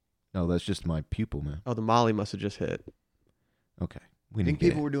 No, that's just my pupil, man. Oh, the Molly must have just hit. Okay. I think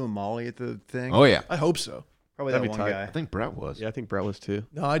people were doing Molly at the thing. Oh yeah. I hope so. Probably That'd that be one tight. guy. I think Brett was. Yeah, I think Brett was too.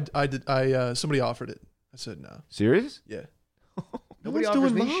 No, I did. Somebody offered it. I said no. Serious? Yeah. Nobody one's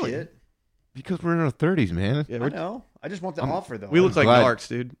offers doing me Molly. shit. Because we're in our 30s, man. Yeah, I know. I just want the offer though. we look like glad- narcs,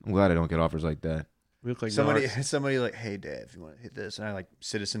 dude. I'm glad I don't get offers like that. We look like somebody. narcs. Somebody like, hey Dad, if you want to hit this, and I like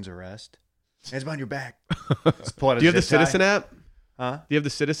citizen's arrest. Hands behind your back. Just pull out Do you have the zip tie. Citizen app? Huh? Do you have the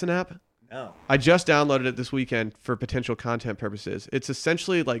Citizen app? No. I just downloaded it this weekend for potential content purposes. It's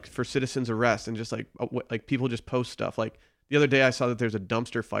essentially like for citizens arrest and just like people just post stuff. Like the other day I saw that there's a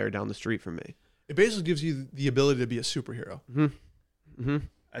dumpster fire down the street from me. It basically gives you the ability to be a superhero. Mm-hmm. Mm-hmm.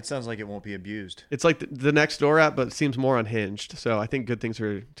 That sounds like it won't be abused. It's like the next door app, but it seems more unhinged. So I think good things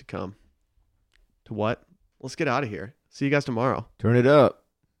are to come. To what? Let's get out of here. See you guys tomorrow. Turn it up.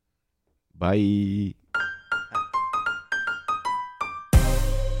 Bye.